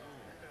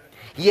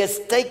 He has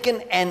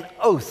taken an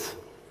oath.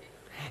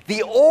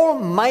 The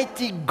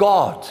Almighty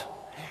God,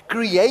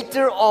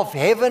 creator of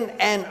heaven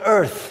and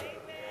earth,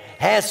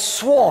 has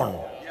sworn.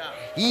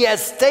 He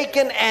has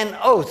taken an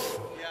oath.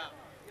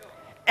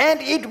 And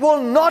it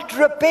will not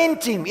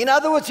repent him. In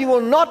other words, he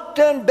will not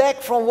turn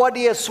back from what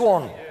he has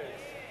sworn.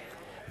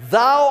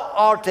 Thou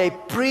art a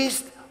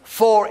priest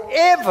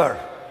forever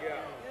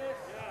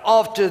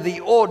after the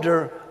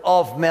order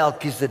of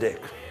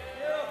Melchizedek.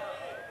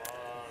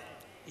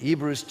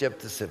 Hebrews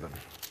chapter 7.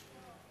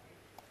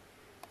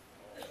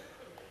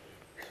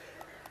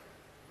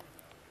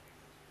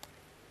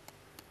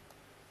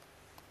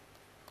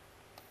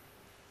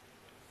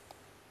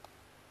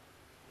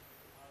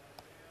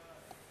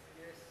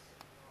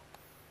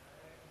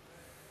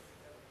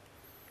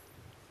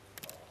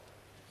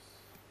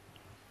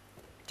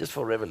 Just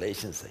for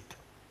revelation's sake.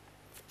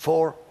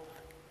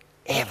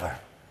 Forever.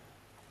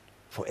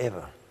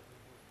 Forever.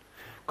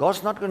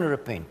 God's not going to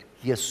repent.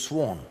 He has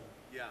sworn.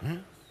 Yeah.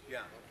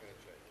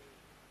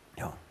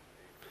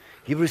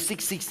 Hebrews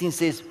 6:16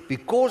 says,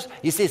 because,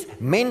 he says,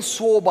 men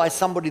swore by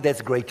somebody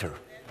that's greater.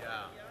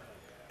 Yeah.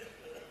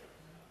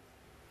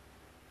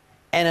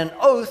 And an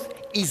oath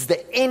is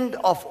the end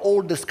of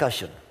all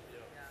discussion.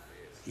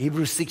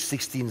 Hebrews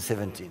 6:16,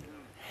 17.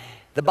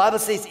 The Bible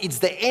says it's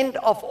the end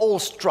of all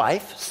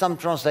strife. Some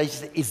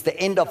translations, it's the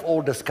end of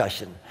all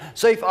discussion.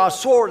 So if I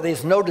swore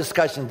there's no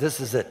discussion, this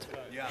is it.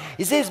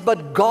 He says,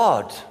 but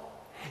God,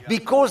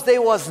 because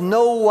there was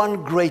no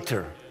one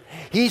greater,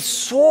 he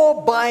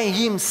swore by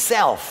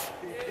himself.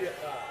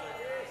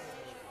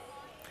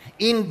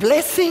 In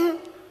blessing,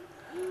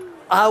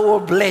 I will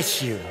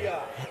bless you.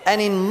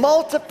 And in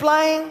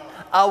multiplying,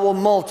 I will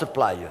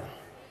multiply you.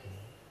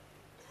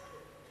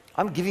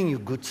 I'm giving you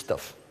good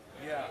stuff.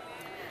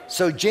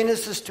 So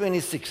Genesis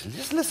 26,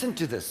 just listen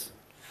to this.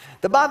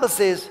 The Bible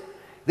says,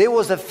 there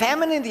was a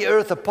famine in the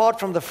earth apart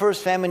from the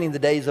first famine in the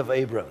days of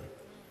Abram.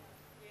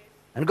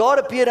 And God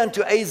appeared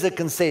unto Isaac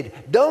and said,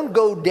 don't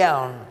go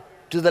down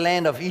to the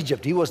land of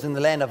Egypt. He was in the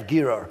land of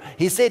Gerar.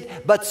 He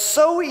said, but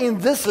sow in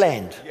this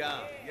land,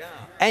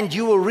 and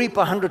you will reap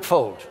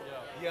 100-fold.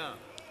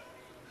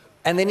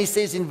 And then he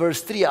says in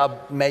verse 3, I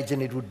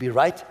imagine it would be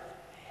right,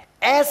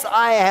 as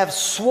I have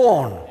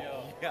sworn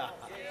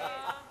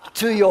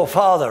to your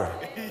father,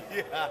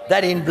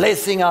 that in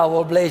blessing I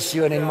will bless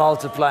you and in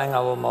multiplying I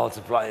will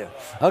multiply you.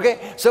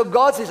 Okay, so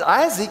God says,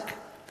 Isaac,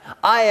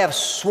 I have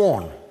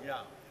sworn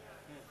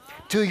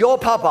to your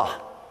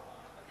papa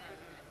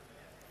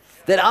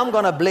that I'm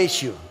going to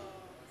bless you.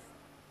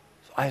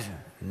 So Isaac,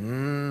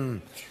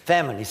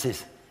 famine, he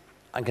says,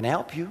 I can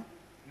help you.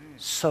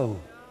 Sow.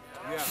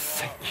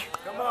 Thank you.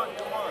 Come on.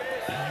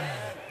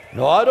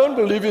 No, I don't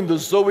believe in the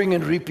sowing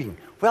and reaping.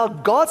 Well,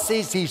 God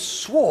says he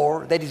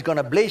swore that he's going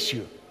to bless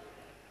you.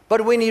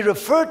 But when he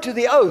referred to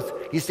the oath,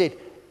 he said,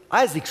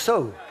 Isaac,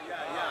 sow.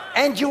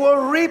 And you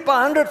will reap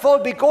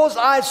 100-fold because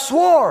I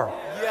swore.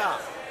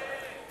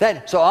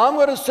 So I'm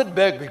going to sit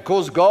back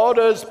because God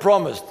has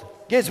promised.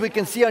 Yes, we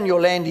can see on your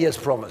land he has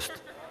promised.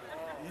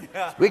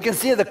 We can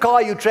see the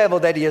car you travel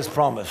that he has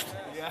promised.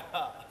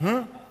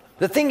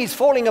 The thing is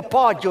falling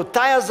apart. Your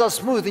tires are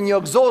smooth and your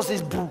exhaust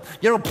is,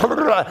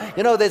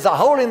 there's a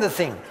hole in the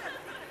thing.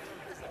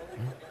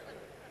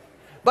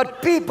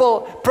 But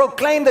people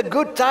proclaim the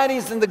good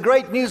tidings and the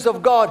great news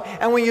of God.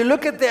 And when you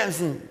look at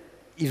them,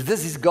 if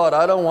this is God,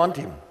 I don't want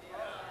him.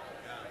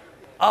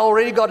 I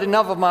already got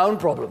enough of my own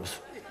problems.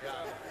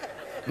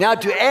 Now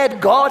to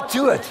add God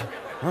to it.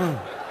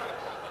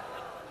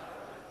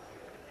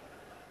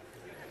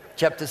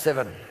 Chapter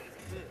 7.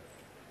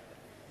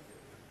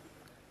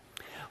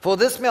 For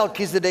this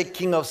Melchizedek,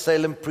 king of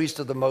Salem, priest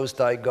of the Most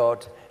High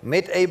God,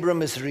 met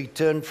Abram as he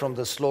returned from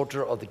the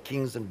slaughter of the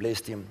kings and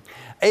blessed him.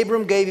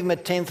 Abram gave him a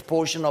 10th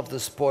portion of the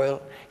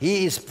spoil.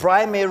 He is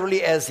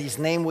primarily, as his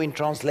name when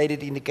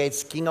translated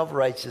indicates, king of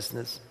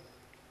righteousness.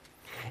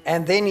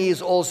 And then he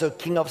is also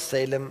king of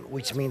Salem,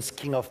 which means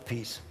king of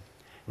peace.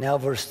 Now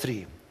verse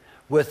 3.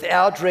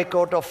 Without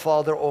record of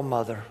father or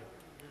mother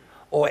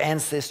or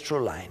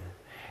ancestral line,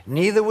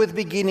 neither with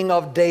beginning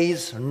of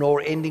days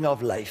nor ending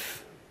of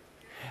life,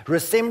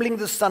 resembling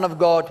the Son of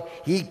God,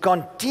 he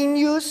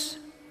continues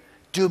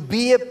to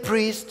be a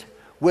priest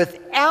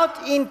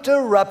without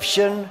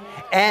interruption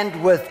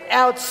and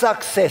without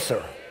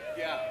successor.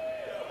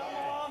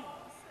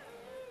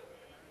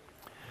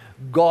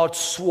 God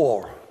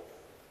swore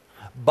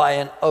by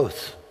an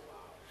oath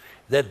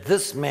that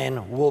this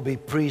man will be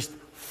priest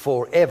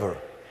forever,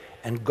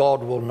 and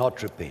God will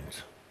not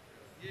repent.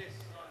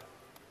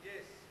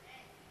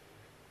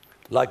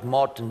 Like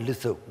Martin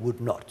Luther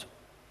would not.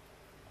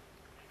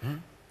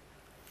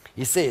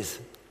 He says,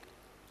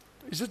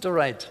 is it all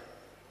right?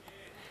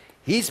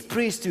 His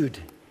priesthood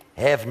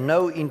have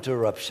no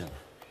interruption.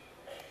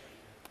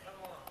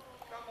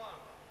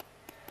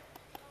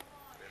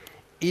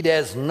 It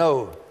has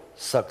no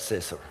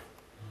successor.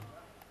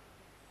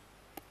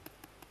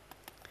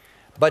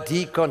 But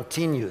he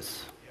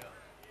continues.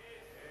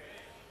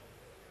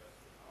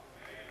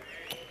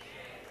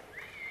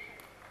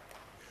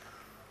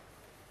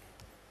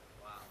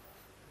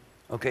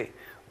 Okay,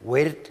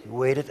 where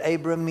did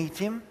Abram meet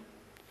him?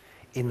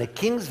 In the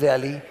King's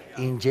Valley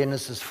in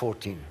Genesis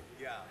 14.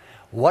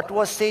 What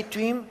was said to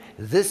him?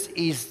 This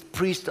is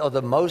priest of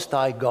the Most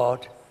High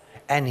God,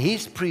 and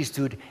his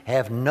priesthood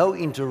have no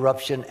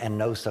interruption and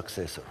no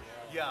successor.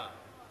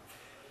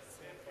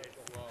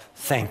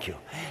 Thank you.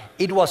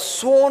 It was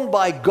sworn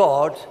by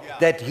God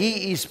that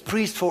he is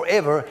priest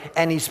forever,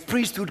 and his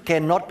priesthood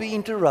cannot be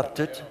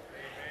interrupted.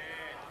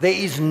 There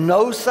is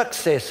no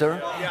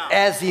successor.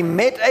 As he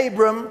met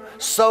Abram,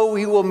 so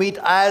he will meet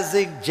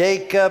Isaac,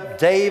 Jacob,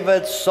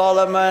 David,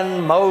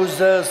 Solomon,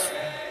 Moses.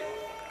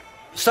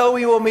 So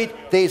he will meet,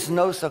 there's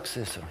no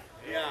successor.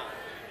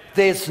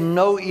 There's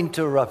no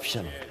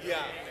interruption.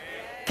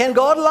 Can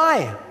God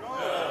lie?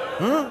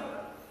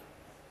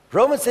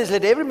 Romans says,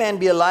 let every man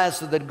be a liar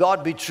so that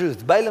God be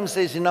truth. Balaam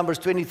says in Numbers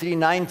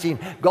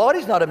 23:19, God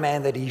is not a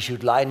man that he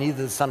should lie,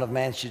 neither the Son of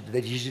Man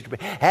that he should be.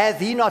 Hath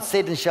he not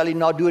said, and shall he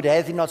not do it?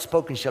 Hath he not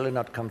spoken, shall it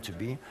not come to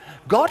be?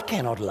 God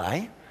cannot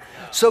lie.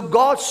 So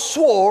God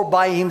swore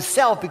by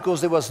himself because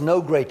there was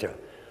no greater.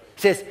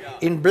 He says,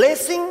 in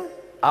blessing,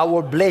 I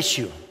will bless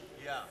you.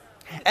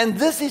 And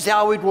this is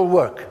how it will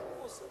work.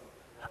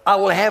 I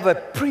will have a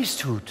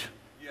priesthood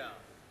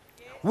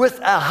with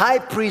a high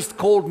priest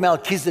called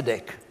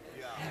Melchizedek.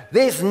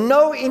 There's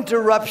no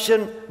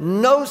interruption,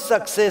 no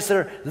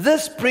successor.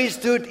 This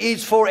priesthood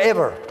is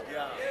forever.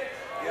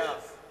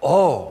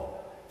 Oh,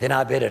 then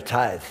I better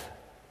tithe.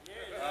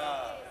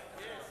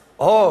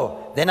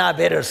 Oh, then I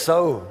better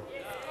sow.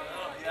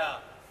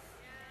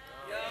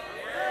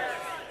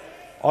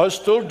 I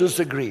still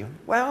disagree.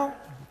 Well,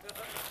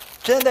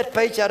 turn that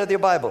page out of your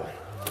Bible.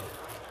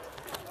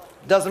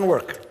 Doesn't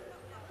work.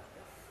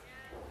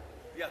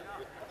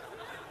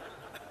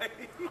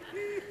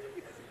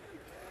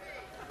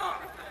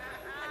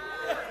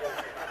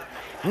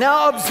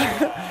 Now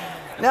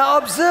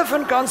observe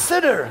and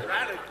consider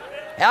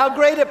how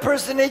great a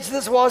personage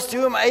this was to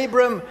whom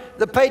Abram,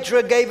 the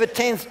patriarch, gave a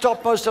tenth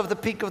topmost of the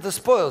peak of the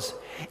spoils.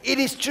 It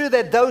is true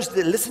that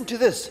listen to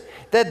this,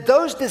 that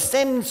those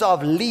descendants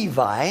of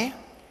Levi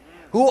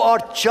who are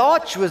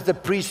charged with the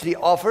priestly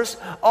office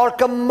are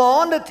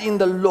commanded in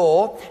the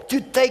law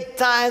to take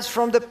tithes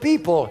from the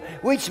people,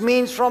 which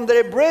means from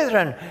their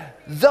brethren,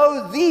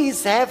 though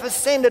these have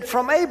ascended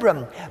from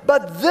Abram.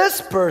 But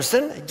this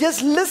person,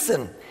 just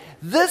listen,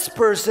 this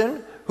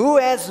person who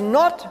has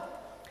not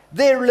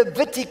their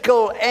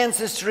Levitical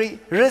ancestry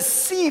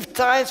received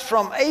tithes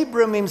from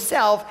Abram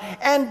himself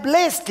and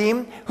blessed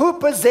him who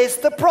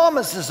possessed the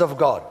promises of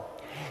God.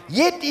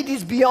 Yet it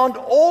is beyond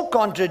all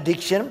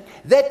contradiction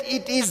that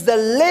it is the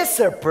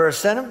lesser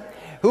person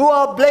who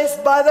are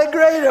blessed by the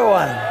greater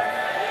one.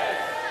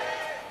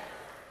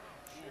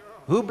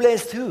 Who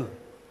blessed who?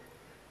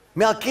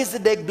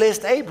 Melchizedek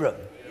blessed Abram.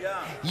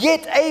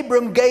 Yet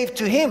Abram gave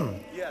to him.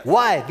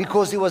 Why?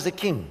 Because he was a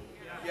king.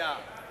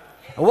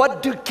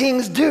 What do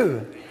kings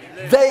do?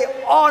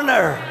 They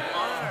honor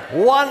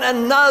one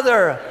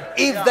another.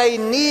 If they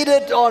need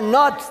it or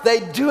not, they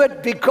do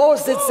it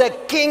because it's a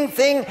king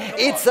thing,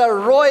 it's a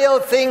royal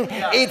thing,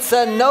 it's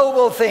a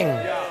noble thing.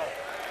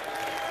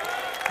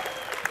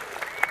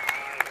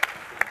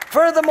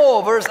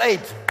 Furthermore, verse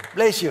 8,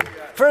 bless you.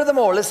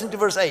 Furthermore, listen to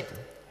verse 8.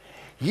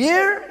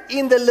 Here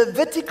in the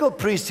Levitical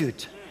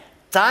priesthood,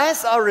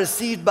 tithes are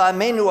received by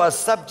men who are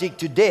subject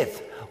to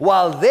death,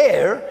 while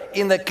there,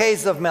 in the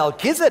case of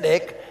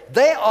Melchizedek,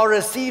 they are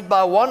received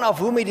by one of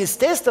whom it is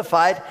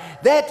testified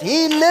that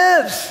he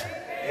lives.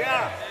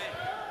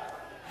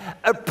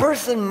 A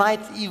person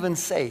might even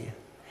say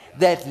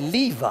that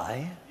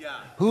Levi,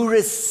 who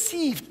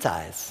received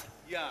tithes,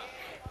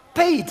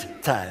 paid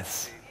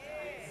tithes.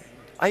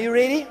 Are you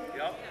ready?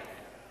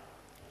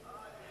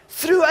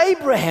 Through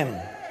Abraham.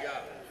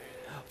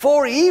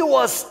 For he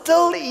was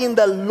still in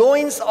the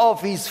loins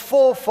of his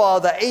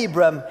forefather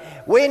Abram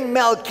when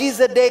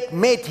Melchizedek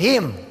met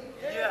him.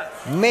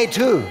 Met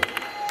who?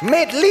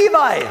 Met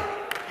Levi.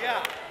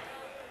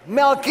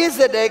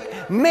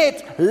 Melchizedek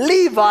met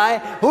Levi,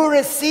 who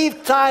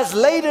received tithes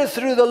later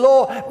through the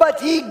law, but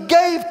he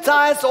gave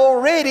tithes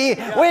already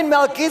when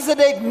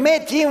Melchizedek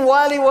met him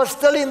while he was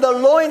still in the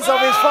loins of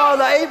his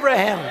father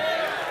Abraham.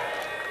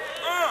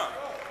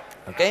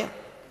 Okay?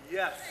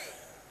 Yes.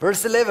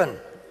 Verse 11.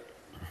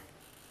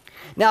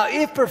 Now,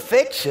 if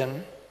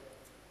perfection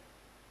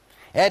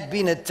had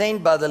been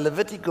attained by the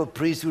Levitical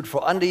priesthood,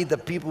 for under it the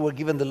people were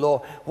given the law,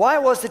 why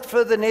was it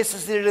further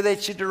necessary that there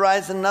should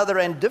arise another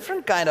and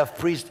different kind of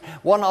priest,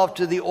 one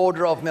after the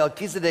order of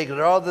Melchizedek,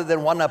 rather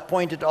than one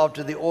appointed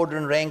after the order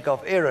and rank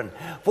of Aaron?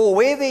 For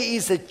where there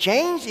is a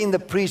change in the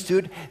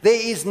priesthood,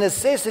 there is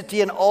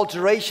necessity and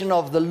alteration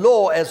of the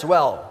law as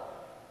well.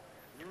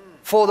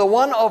 For the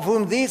one of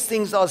whom these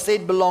things are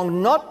said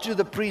belonged not to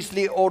the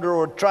priestly order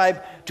or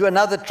tribe, to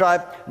another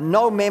tribe,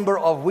 no member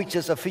of which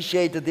has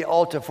officiated the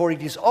altar. For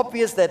it is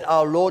obvious that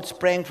our Lord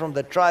sprang from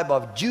the tribe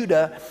of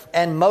Judah,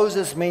 and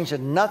Moses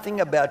mentioned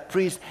nothing about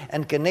priests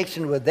and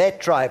connection with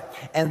that tribe.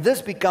 And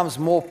this becomes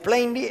more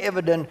plainly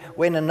evident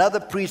when another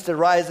priest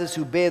arises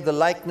who bears the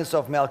likeness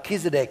of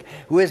Melchizedek,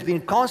 who has been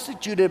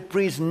constituted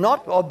priest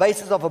not on the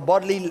basis of a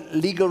bodily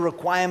legal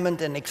requirement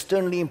and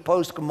externally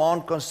imposed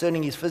command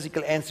concerning his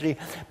physical ancestry,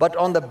 but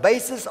on the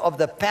basis of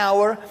the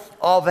power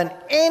of an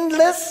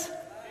endless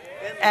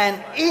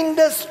and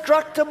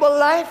indestructible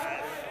life.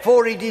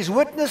 For it is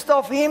witnessed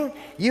of him,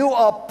 you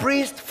are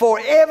priest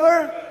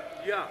forever.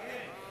 Yeah.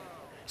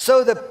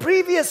 So the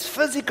previous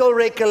physical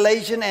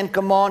regulation and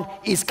command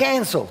is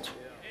cancelled.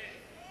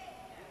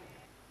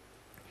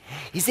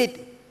 He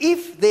said,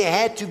 if there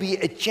had to be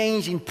a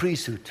change in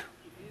priesthood,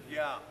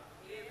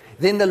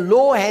 then the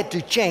law had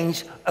to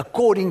change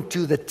according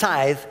to the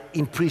tithe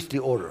in priestly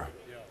order.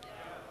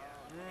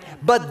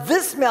 But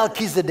this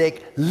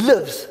Melchizedek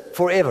lives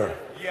forever.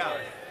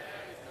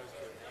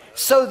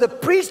 So the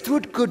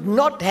priesthood could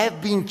not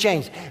have been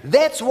changed.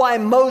 That's why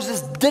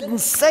Moses didn't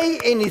say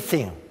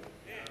anything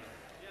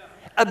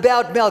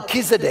about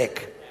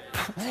Melchizedek.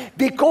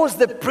 Because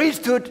the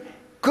priesthood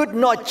could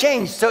not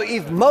change. So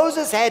if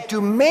Moses had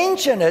to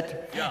mention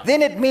it,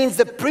 then it means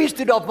the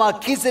priesthood of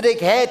Melchizedek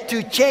had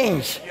to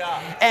change.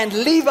 And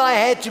Levi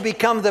had to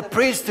become the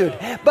priesthood.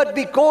 But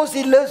because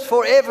he lives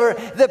forever,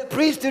 the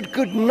priesthood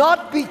could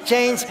not be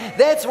changed.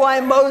 That's why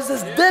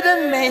Moses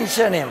didn't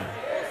mention him.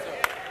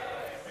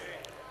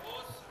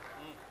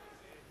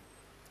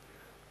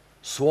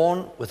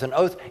 Sworn with an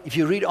oath. If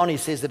you read on, he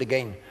says it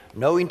again.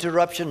 No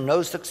interruption,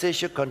 no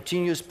successor,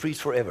 continuous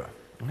priest forever.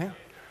 Okay?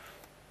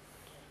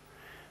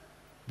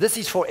 This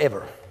is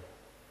forever.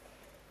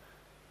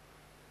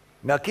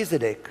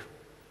 Melchizedek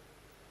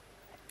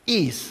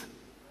is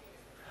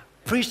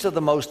priest of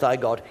the Most High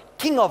God,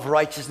 King of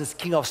righteousness,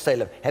 King of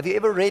Salem. Have you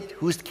ever read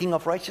who's the King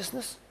of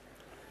righteousness?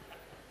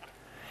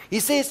 He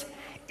says,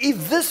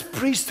 if this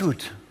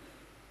priesthood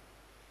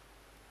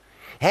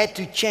had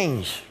to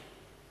change,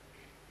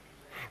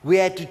 we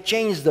had to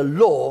change the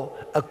law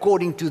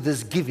according to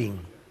this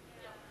giving.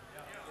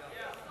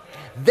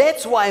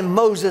 That's why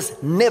Moses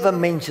never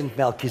mentioned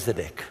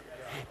Melchizedek,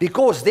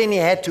 because then he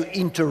had to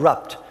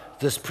interrupt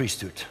this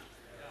priesthood.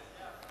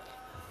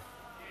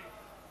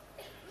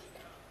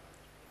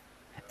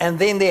 And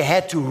then they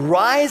had to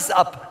rise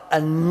up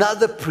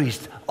another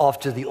priest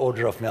after the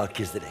order of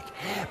Melchizedek.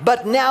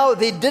 But now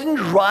they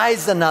didn't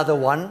rise another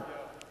one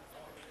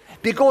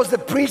because the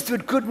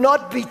priesthood could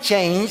not be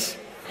changed.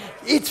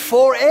 It's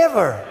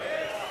forever.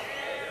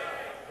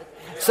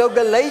 So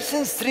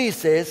Galatians 3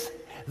 says,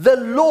 the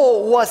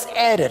law was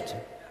added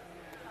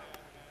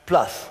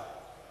plus.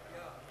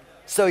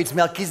 So it's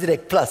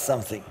Melchizedek plus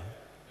something.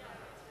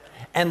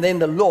 And then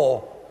the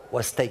law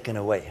was taken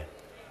away.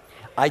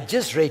 I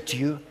just read to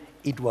you,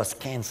 it was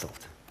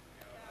cancelled.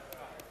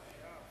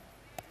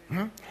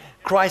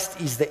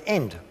 Christ is the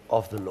end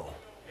of the law.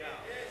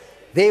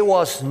 There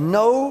was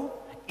no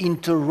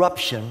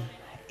interruption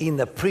in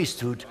the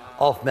priesthood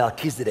of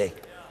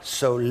Melchizedek.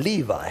 So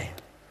Levi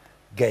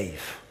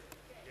gave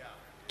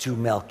to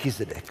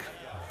Melchizedek.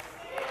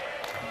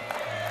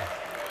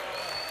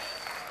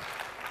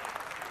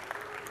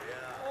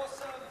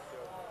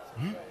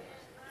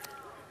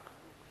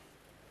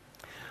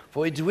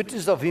 For it's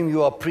witness of him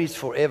you are priest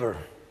forever.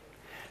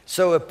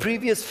 So a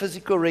previous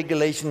physical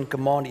regulation and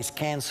command is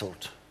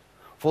cancelled.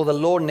 For the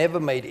law never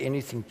made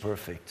anything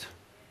perfect.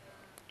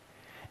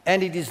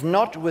 And it is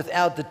not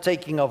without the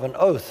taking of an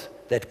oath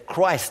that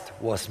Christ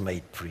was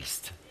made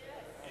priest.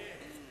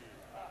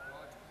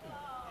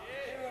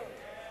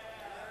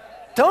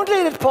 Don't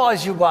let it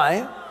pass you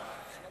by.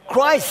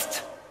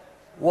 Christ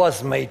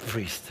was made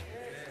priest.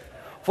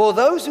 For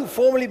those who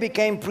formerly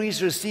became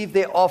priests received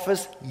their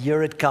office,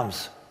 here it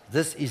comes.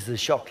 This is the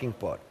shocking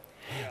part.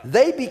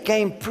 They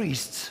became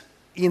priests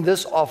in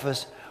this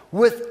office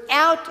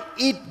without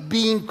it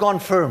being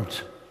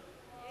confirmed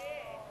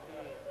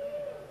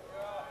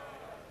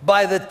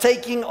by the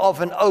taking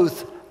of an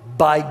oath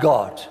by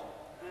God.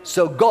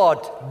 So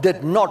God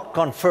did not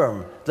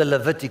confirm the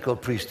Levitical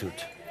priesthood.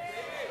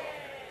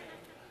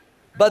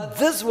 But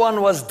this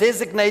one was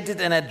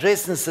designated and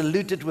addressed and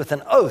saluted with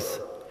an oath,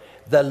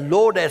 the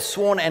Lord has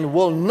sworn and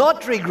will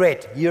not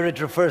regret. Here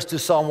it refers to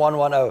Psalm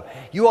 110.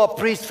 You are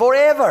priests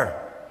forever.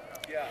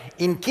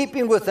 In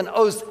keeping with an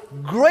oath,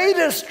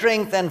 greater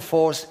strength and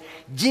force,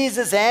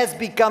 Jesus has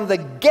become the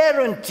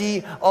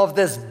guarantee of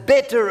this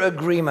better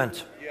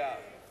agreement.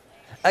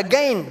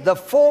 Again, the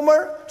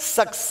former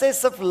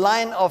successive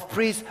line of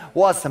priests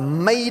was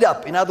made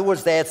up. In other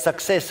words, they had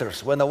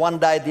successors. When the one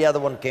died, the other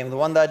one came. The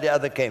one died, the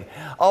other came.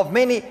 Of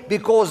many,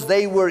 because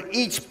they were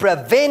each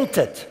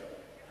prevented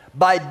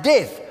by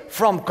death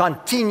from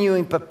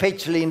continuing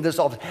perpetually in this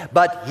office.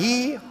 But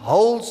he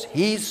holds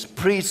his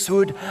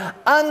priesthood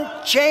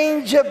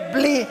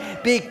unchangeably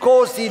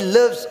because he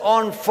lives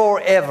on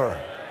forever.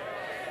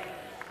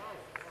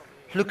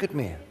 Look at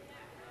me.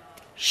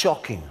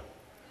 Shocking.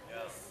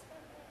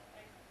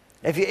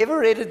 Have you ever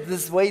read it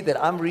this way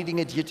that I'm reading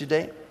it here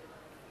today?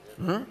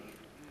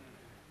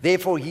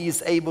 Therefore, he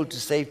is able to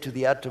save to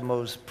the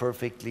uttermost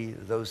perfectly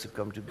those who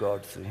come to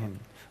God through him.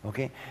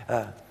 Okay?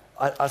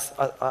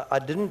 I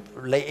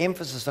didn't lay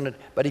emphasis on it,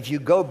 but if you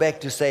go back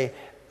to say,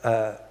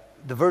 the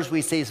verse where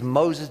he says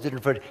Moses didn't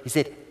refer to, he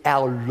said,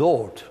 our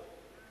Lord.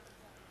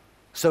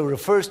 So it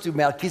refers to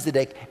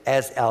Melchizedek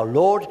as our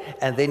Lord,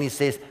 and then he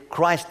says,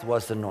 Christ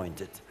was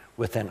anointed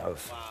with an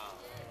oath. Wow.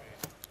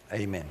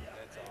 Amen.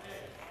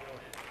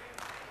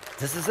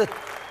 This is it.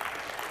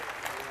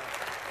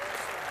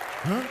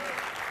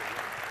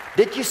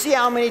 Did you see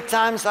how many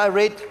times I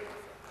read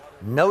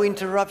no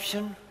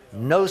interruption,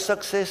 no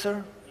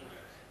successor,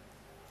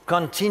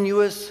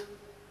 continuous,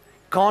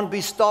 can't be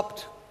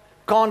stopped,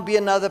 can't be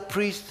another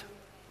priest?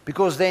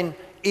 Because then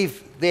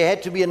if there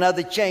had to be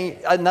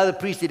another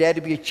priest, it had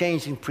to be a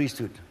change in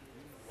priesthood.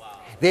 Wow.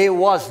 There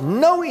was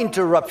no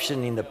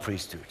interruption in the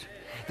priesthood.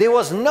 There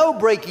was no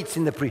breakage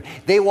in the priesthood.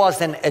 There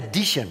was an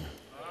addition.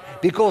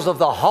 Because of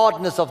the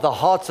hardness of the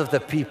hearts of the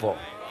people.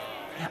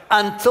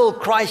 Until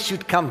Christ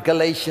should come,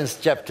 Galatians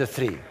chapter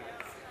 3.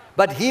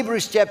 But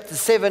Hebrews chapter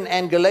 7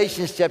 and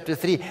Galatians chapter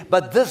 3.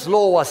 But this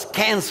law was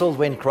cancelled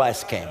when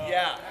Christ came.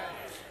 Yeah.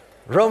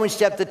 Romans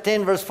chapter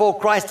 10 verse 4.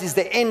 Christ is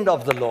the end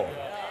of the law.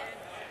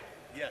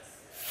 Yes.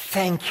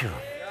 Thank you.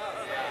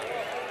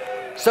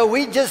 So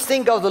we just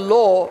think of the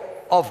law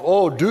of,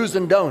 do's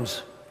and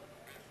don'ts.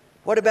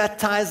 What about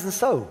tithes and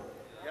sow?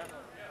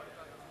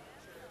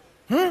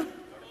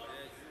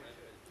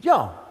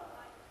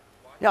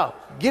 Yeah,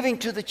 giving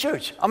to the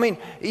church. I mean,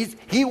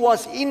 he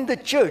was in the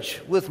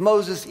church with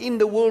Moses in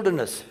the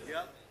wilderness.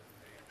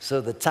 So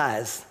the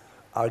tithes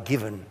are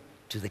given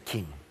to the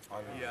king.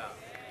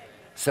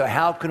 So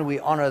how can we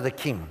honor the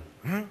king?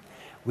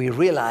 We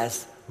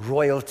realize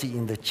royalty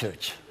in the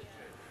church.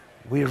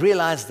 We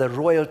realize the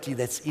royalty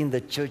that's in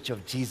the church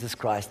of Jesus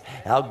Christ.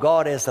 How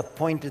God has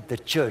appointed the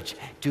church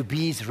to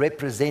be his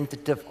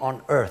representative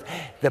on earth.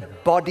 The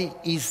body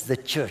is the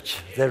church,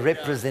 the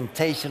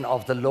representation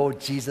of the Lord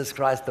Jesus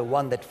Christ, the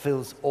one that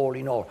fills all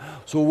in all.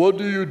 So what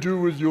do you do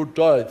with your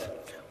tithe?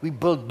 We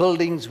build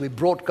buildings, we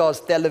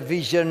broadcast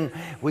television,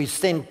 we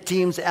send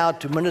teams out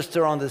to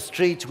minister on the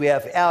streets, we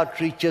have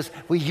outreaches,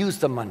 we use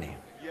the money.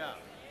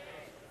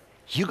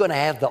 You're going to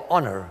have the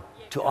honor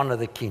to honor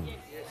the king.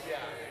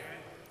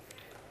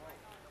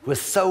 With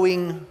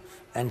sowing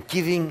and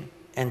giving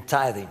and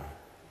tithing.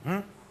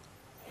 In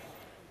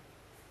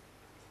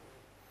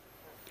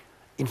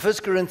 1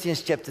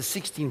 Corinthians chapter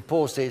 16,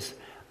 Paul says,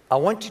 I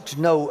want you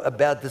to know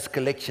about this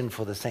collection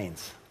for the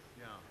saints.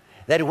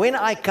 That when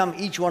I come,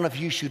 each one of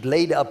you should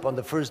lay it up on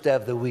the first day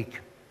of the week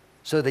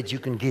so that you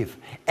can give,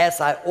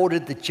 as I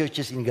ordered the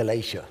churches in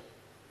Galatia.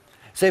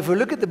 So if we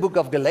look at the book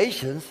of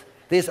Galatians,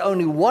 there's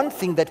only one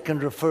thing that can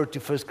refer to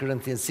 1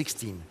 Corinthians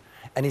 16.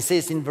 And he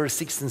says in verse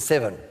 6 and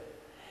 7,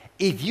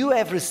 if you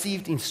have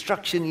received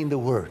instruction in the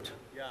word,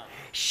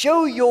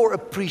 show your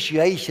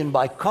appreciation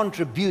by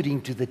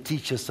contributing to the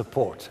teacher's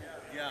support.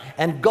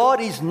 And God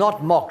is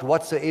not mocked.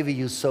 Whatsoever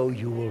you sow,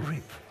 you will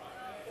reap.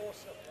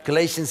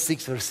 Galatians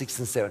 6, verse 6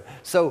 and 7.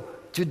 So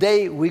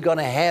today we're going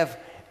to have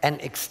an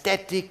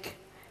ecstatic,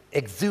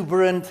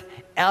 exuberant,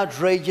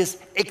 outrageous,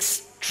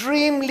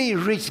 extremely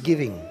rich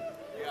giving.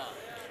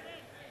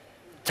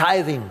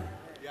 Tithing.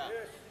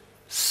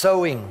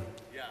 Sowing.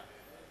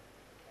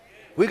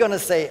 We're going to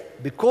say,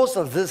 because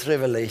of this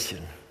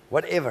revelation,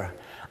 whatever,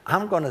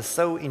 I'm going to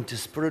sow into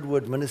Spirit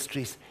Word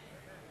Ministries.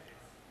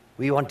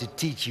 We want to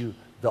teach you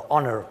the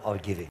honor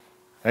of giving.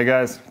 Hey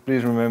guys,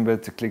 please remember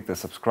to click the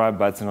subscribe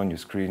button on your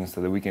screen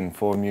so that we can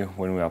inform you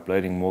when we're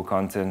uploading more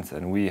content.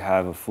 And we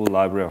have a full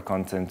library of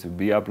content to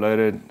be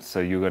uploaded, so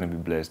you're going to be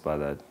blessed by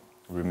that.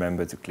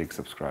 Remember to click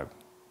subscribe.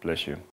 Bless you.